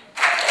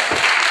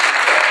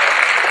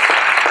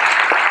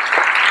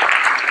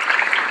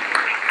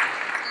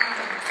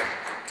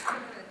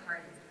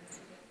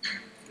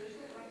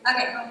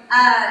 Okay,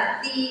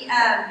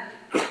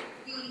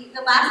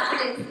 the last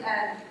one is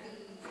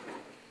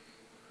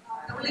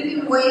the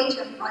living wage.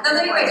 The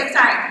living wage, I'm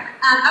sorry.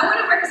 I want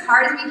to work as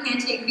hard as we can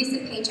to increase the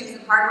paychecks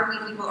of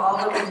hardworking people all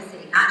over the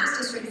city, not just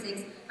District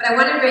 6, but I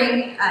want to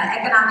bring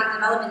economic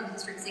development in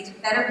District 6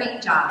 with better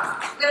paying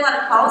jobs. We have a lot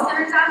of call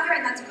centers out there,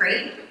 and that's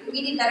great.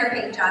 We need better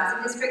paying jobs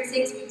in District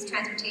 6 because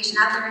transportation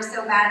out there is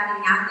so bad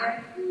getting out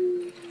there.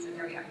 So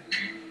there we are.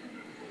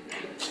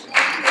 Thank you.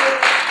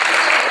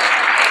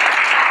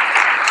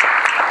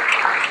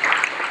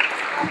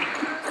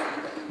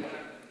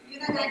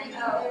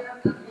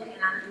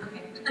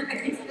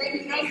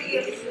 Thank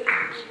you.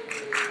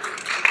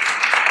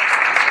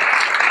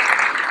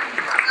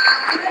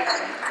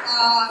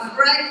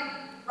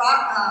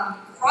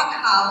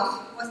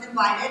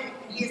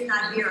 and he is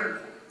not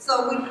here.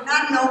 So we do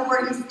not know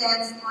where he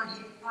stands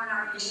on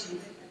our issues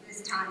at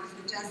this time.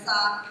 So just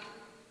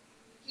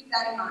keep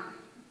that in mind.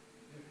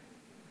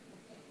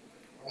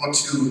 I want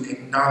to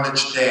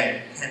acknowledge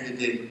that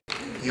candidate.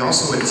 He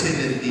also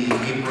attended the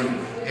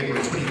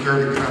April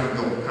 23rd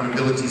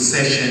accountability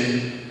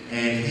session,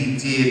 and he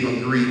did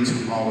agree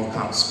to all of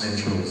Cops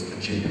Metro's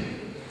agenda.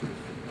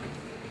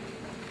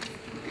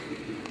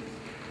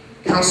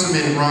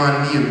 Councilman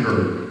Ron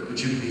Nieberg, would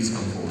you please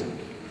come forward?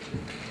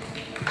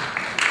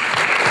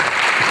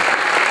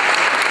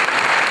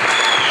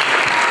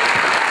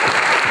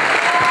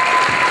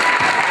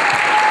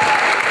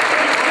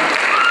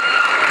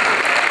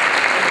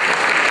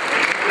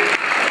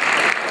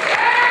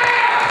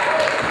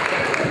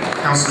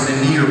 Councilman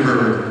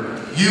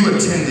Nieberg, you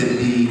attended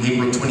the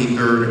April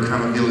 23rd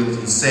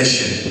accountability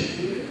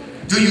session.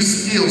 Do you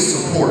still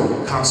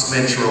support Cops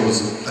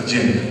Metro's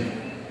agenda?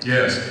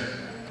 Yes.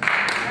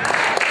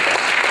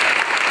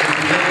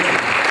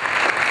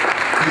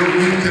 Will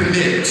you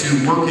commit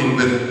to working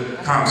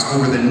with cops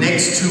over the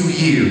next 2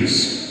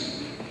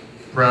 years?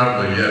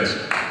 Proudly, yes.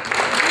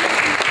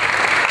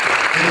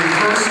 In the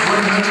first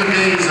 100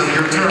 days of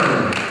your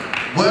term,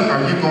 what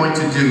are you going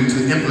to do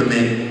to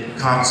implement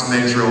Cops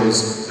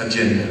Metro's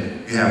agenda?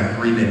 You have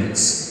 3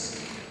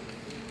 minutes.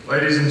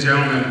 Ladies and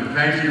gentlemen,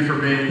 thank you for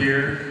being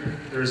here.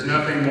 There's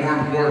nothing more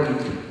important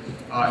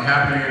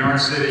happening in our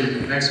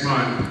city next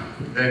month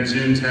than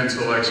June 10th's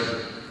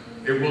election.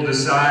 It will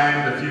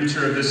decide the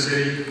future of this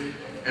city,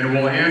 and it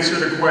will answer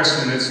the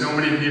question that so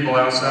many people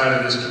outside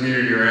of this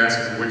community are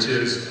asking, which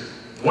is,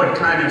 what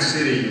kind of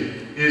city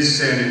is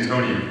San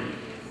Antonio?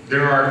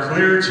 There are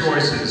clear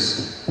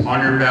choices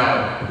on your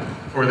ballot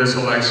for this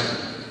election.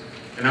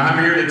 And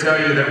I'm here to tell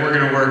you that we're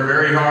going to work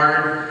very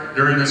hard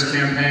during this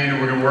campaign,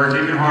 and we're going to work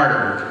even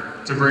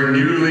harder to bring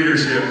new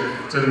leadership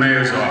to the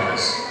mayor's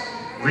office.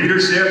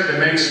 Leadership that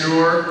makes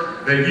sure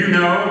that you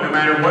know, no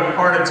matter what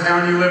part of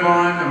town you live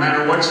on, no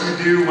matter what you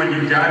do when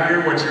you got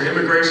here, what your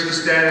immigration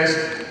status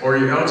or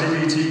your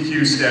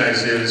LGBTQ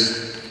status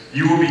is,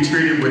 you will be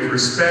treated with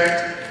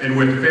respect and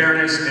with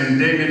fairness and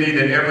dignity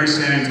that every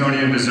San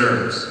Antonian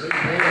deserves.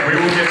 We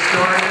will get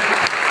started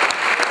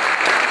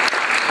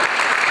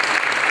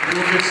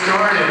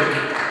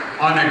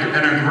on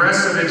an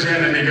aggressive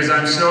agenda, because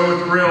I'm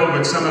so thrilled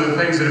with some of the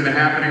things that have been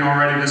happening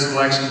already this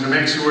election, to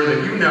make sure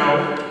that you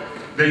know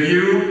that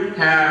you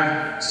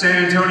have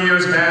San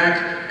Antonio's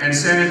back, and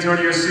San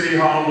Antonio City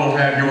Hall will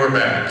have your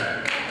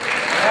back.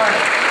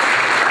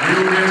 We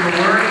will get to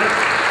work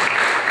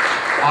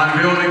on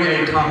building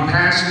a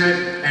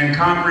compassionate and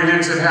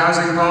comprehensive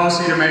housing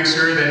policy to make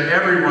sure that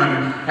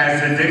everyone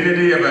has the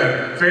dignity of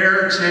a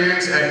fair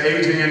chance at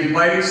aging in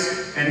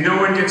place, and no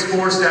one gets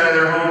forced out of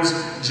their homes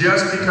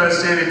just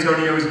because San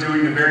Antonio is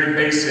doing the very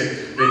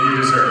basic that you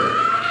deserve.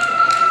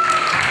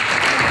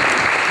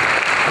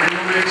 We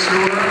will make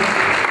sure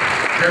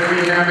that we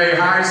have a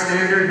high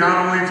standard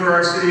not only for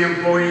our city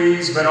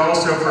employees, but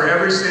also for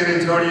every San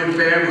Antonian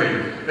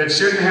family that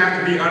shouldn't have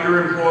to be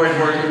underemployed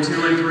working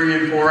 2 and 3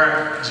 and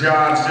 4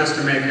 jobs just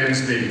to make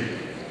ends meet.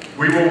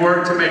 We will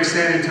work to make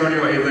San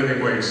Antonio a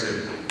living wage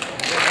city.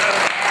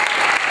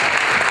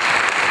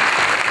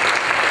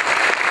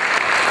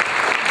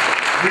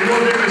 We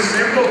will do the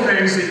simple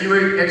things that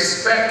you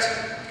expect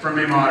from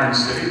a modern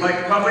city,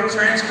 like public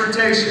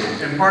transportation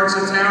in parts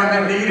of town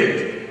that need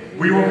it.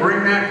 We will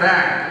bring that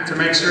back to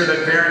make sure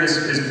that fairness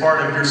is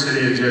part of your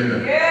city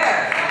agenda.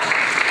 Yeah.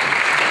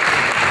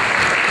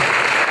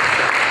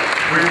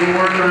 We will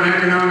work on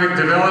economic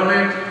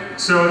development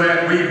so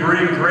that we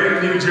bring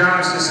great new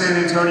jobs to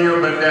San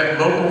Antonio, but that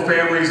local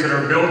families that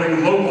are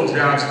building local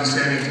jobs in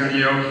San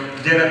Antonio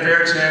get a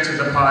fair chance at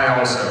the pie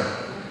also.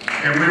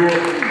 And we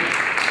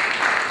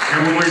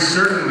will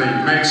certainly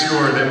make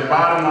sure that,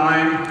 bottom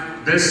line,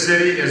 this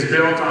city is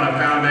built on a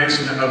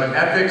foundation of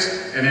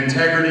ethics and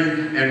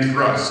integrity and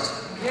trust.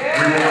 We will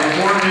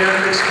reform the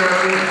ethics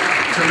code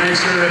to make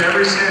sure that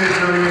every San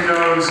Antonian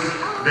knows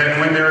that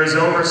when there is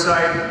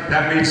oversight,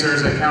 that means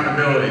there's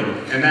accountability.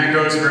 And that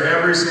goes for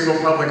every single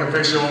public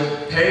official,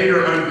 paid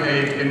or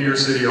unpaid, in your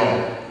city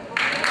hall.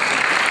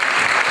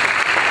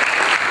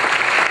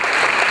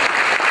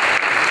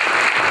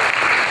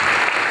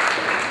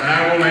 And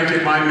I will make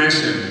it my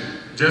mission,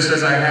 just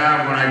as I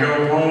have when I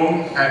go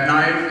home at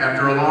night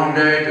after a long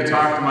day to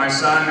talk to my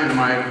son and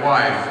my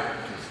wife,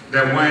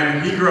 that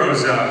when he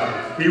grows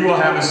up, he will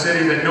have a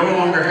city that no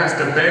longer has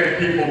to beg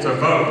people to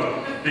vote,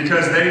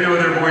 because they know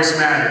their voice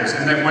matters,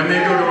 and that when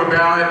they go to a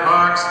ballot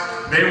box,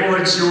 they will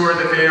ensure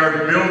that they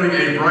are building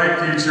a bright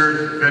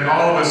future that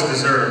all of us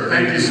deserve.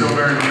 Thank you so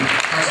very much.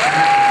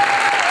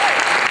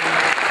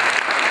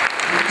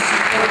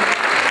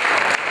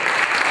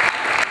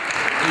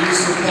 Will you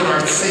support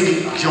our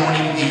city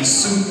joining the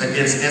suit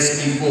against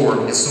SB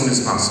 4 as soon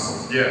as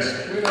possible? Yes.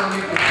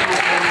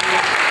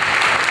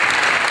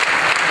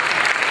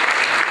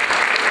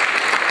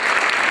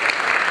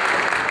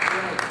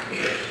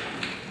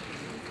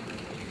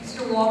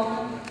 Mr.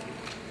 Walker?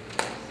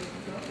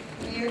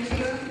 Mayor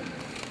Taylor?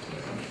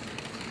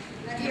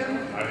 Not here?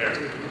 Not here.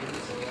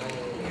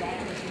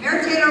 Mayor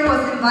Taylor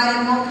was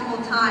invited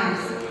multiple times.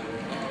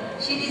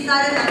 She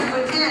decided not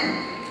to attend.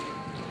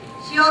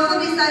 She also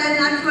decided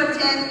not to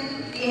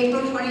attend the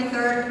April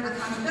 23rd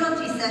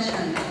accountability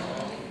session.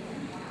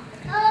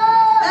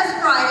 Last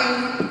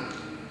Friday,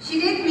 she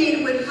did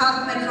meet with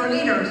Cobb Metro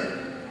leaders.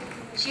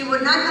 She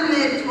would not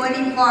commit to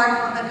any part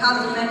of the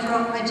Cobb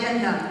Metro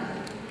agenda.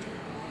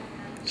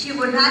 She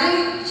would not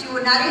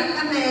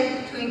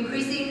commit to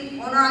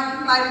increasing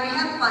owner-occupied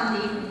rehab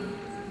funding.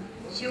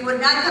 She would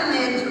not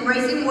commit to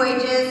raising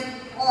wages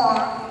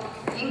or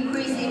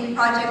increasing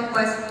Project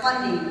West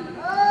funding.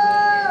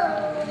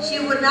 She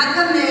would not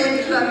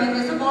commit to a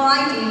municipal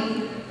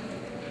ID.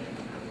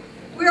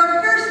 We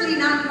are fiercely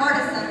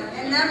nonpartisan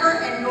and never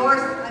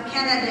endorse a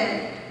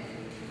candidate.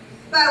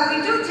 But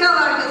we do tell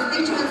our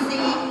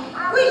constituency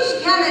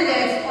which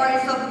candidates are in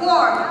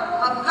support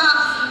of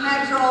Cobb's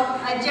Metro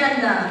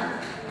agenda.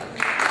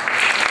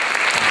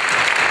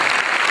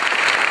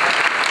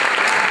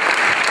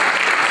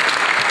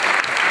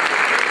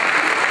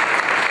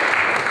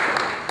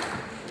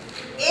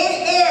 It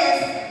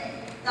is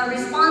the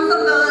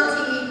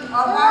responsibility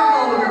of our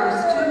voters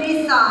to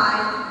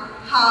decide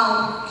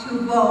how to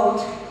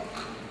vote.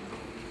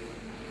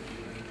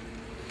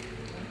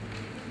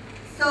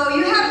 So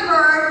you have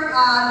heard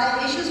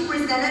the issues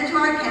presented to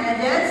our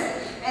candidates,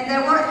 and they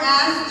were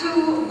asked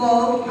to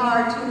vote or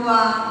to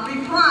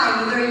reply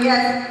either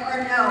yes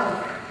or no.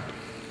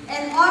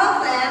 And all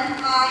of them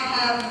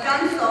have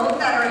done so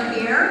that are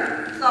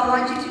here, so I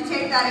want you to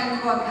take that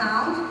into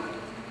account.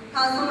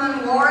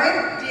 Councilman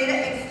Warwick did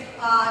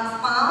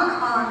expound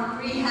on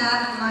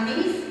rehab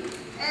monies,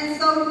 and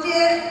so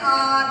did,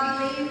 I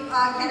believe,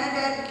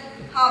 candidate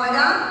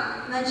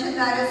Havada mentioned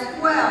that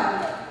as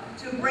well,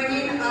 to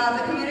bringing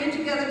the community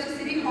together to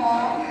City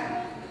Hall,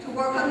 to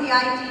work on the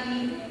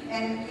ID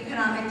and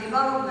economic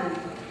development.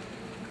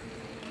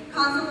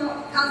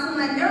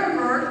 Councilman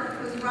Nirenberg,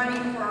 who's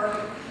running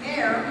for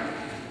mayor,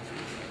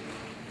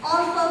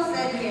 also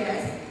said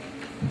yes,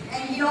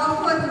 and he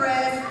also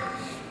addressed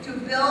to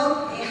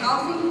build a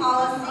housing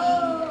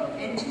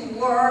policy and to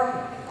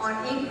work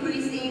on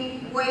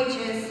increasing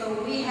wages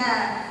so we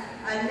have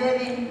a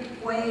living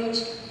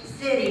wage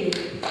city.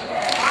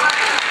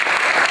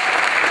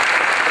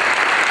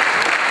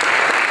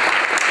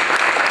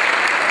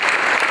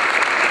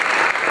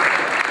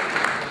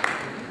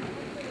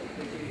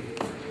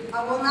 I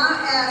will now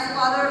ask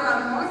Father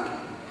Ramos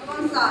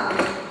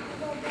Gonzalez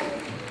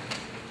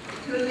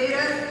to lead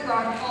us to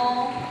our call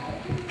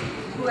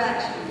to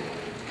action.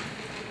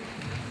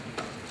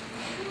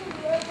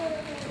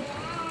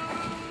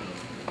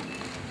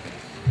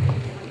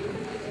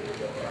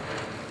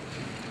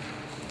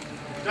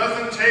 It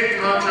doesn't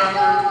take much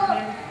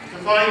effort to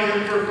find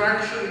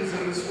imperfections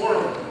in this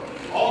world.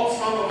 All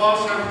some of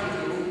us have to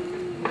do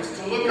is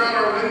to look out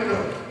our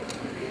window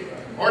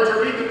or to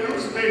read the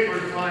newspaper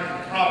to find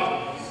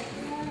problems.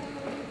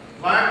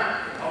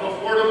 Lack of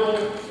affordable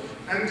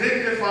and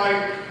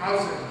dignified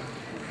housing,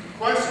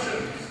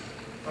 questions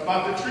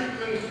about the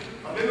treatment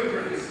of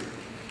immigrants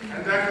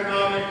and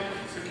economic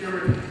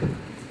security.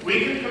 We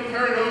can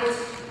compare notes,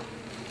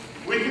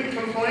 we can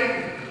complain,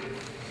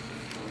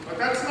 but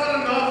that's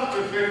not enough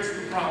to fix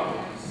the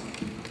problems.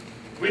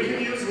 We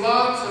can use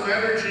lots of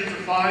energy to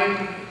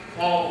find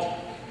fault,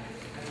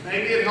 and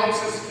maybe it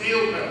helps us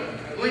feel better,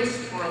 at least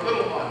for a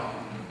little while.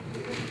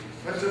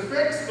 But to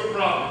fix the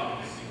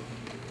problems,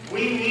 we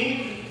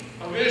need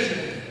a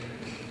vision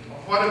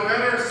of what a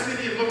better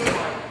city looks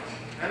like,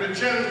 an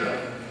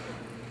agenda.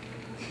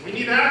 We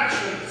need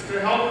actions to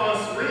help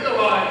us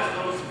realize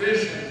those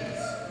visions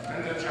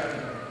and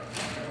agenda.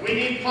 We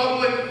need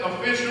public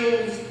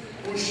officials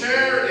who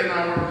share in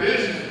our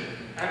vision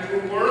and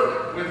who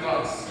work with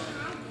us.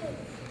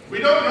 We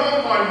don't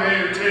know why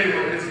Mayor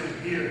Taylor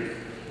isn't here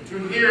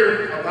to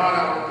hear about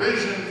our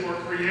vision for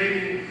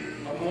creating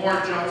a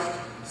more just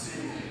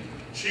city.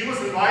 She was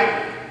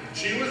invited.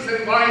 She was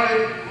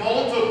invited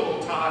multiple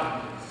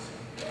times.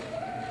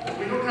 But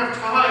we don't have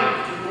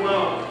time to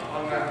dwell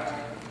on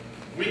that.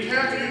 We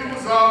can't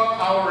use up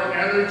our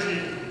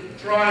energy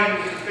trying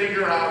to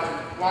figure out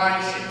why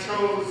she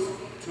chose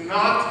to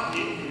not be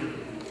here.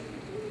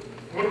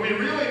 What we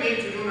really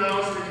need to do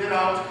now is to get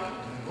out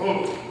and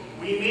vote.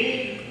 We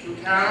need to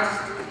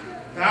cast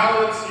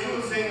ballots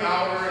using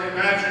our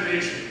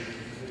imagination.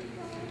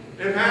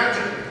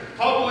 Imagine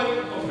public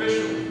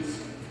officials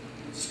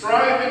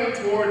striving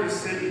toward a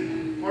city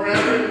where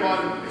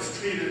everyone is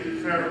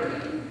treated fairly,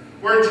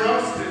 where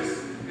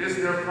justice is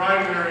their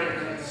primary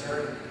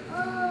concern.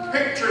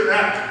 Picture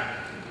that.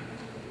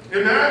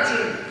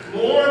 Imagine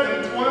more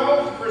than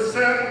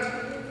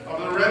 12% of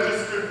the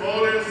registered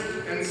voters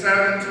in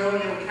San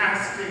Antonio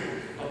casting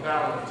a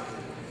ballot.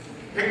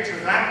 Picture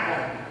that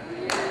one.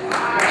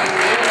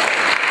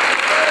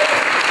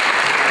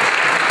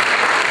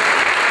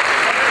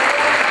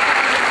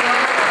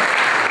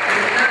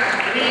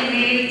 We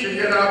need to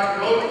get out to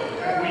vote,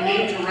 and we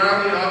need to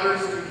rally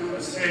others to do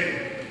the same.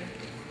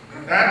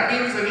 And that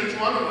means that each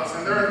one of us,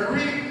 and there are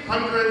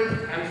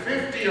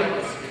 350 of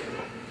us here,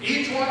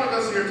 each one of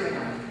us here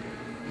tonight,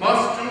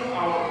 must do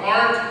our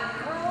part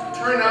to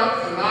turn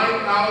out the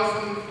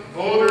 9,000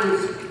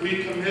 voters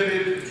we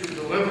committed to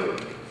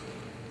deliver.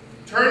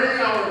 Turning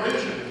our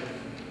vision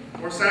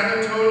for San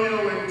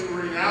Antonio into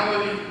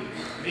reality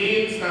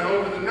means that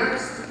over the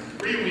next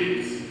 3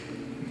 weeks,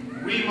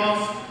 we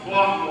must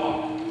block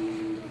walk,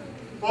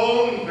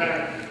 phone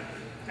bank,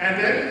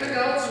 and anything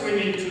else we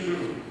need to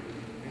do,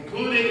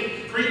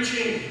 including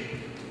preaching,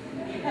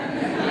 to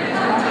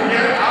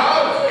get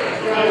out to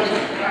vote.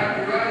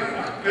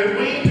 When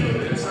we do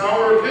this,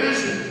 our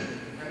vision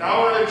and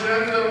our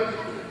agenda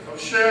of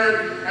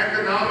shared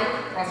economic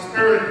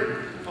prosperity,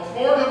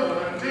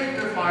 affordable and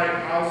dignified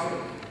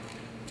housing,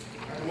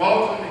 and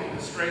welcoming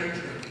the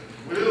stranger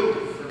will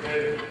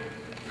prevail.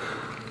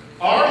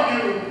 Are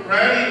you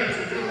ready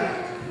to do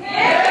that?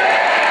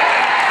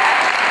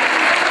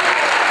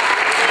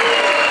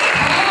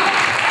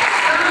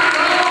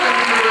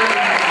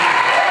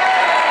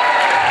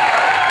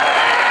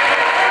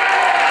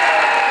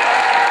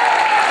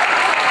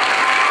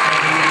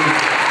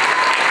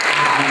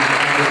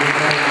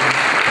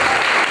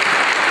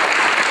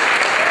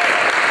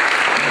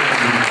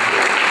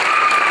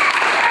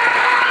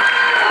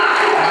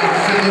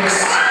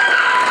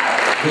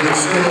 Will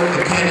escort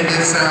the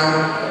candidates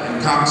out,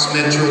 and Cox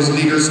Metro's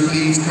leaders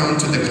please come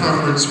to the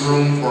conference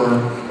room for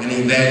an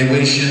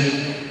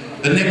evaluation.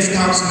 The next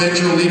Cox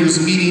Metro leaders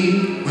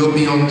meeting will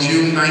be on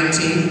June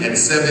 19th at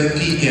 7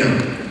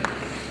 p.m.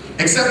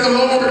 Except the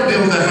Lord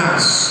build the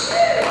house,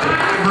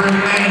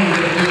 remain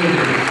the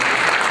builder.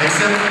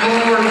 Except the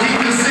Lord keep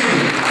the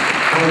city,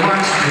 the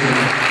watchman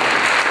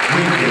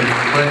wicked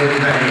but in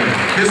vain.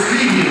 This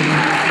meeting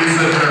is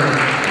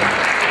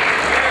adjourned.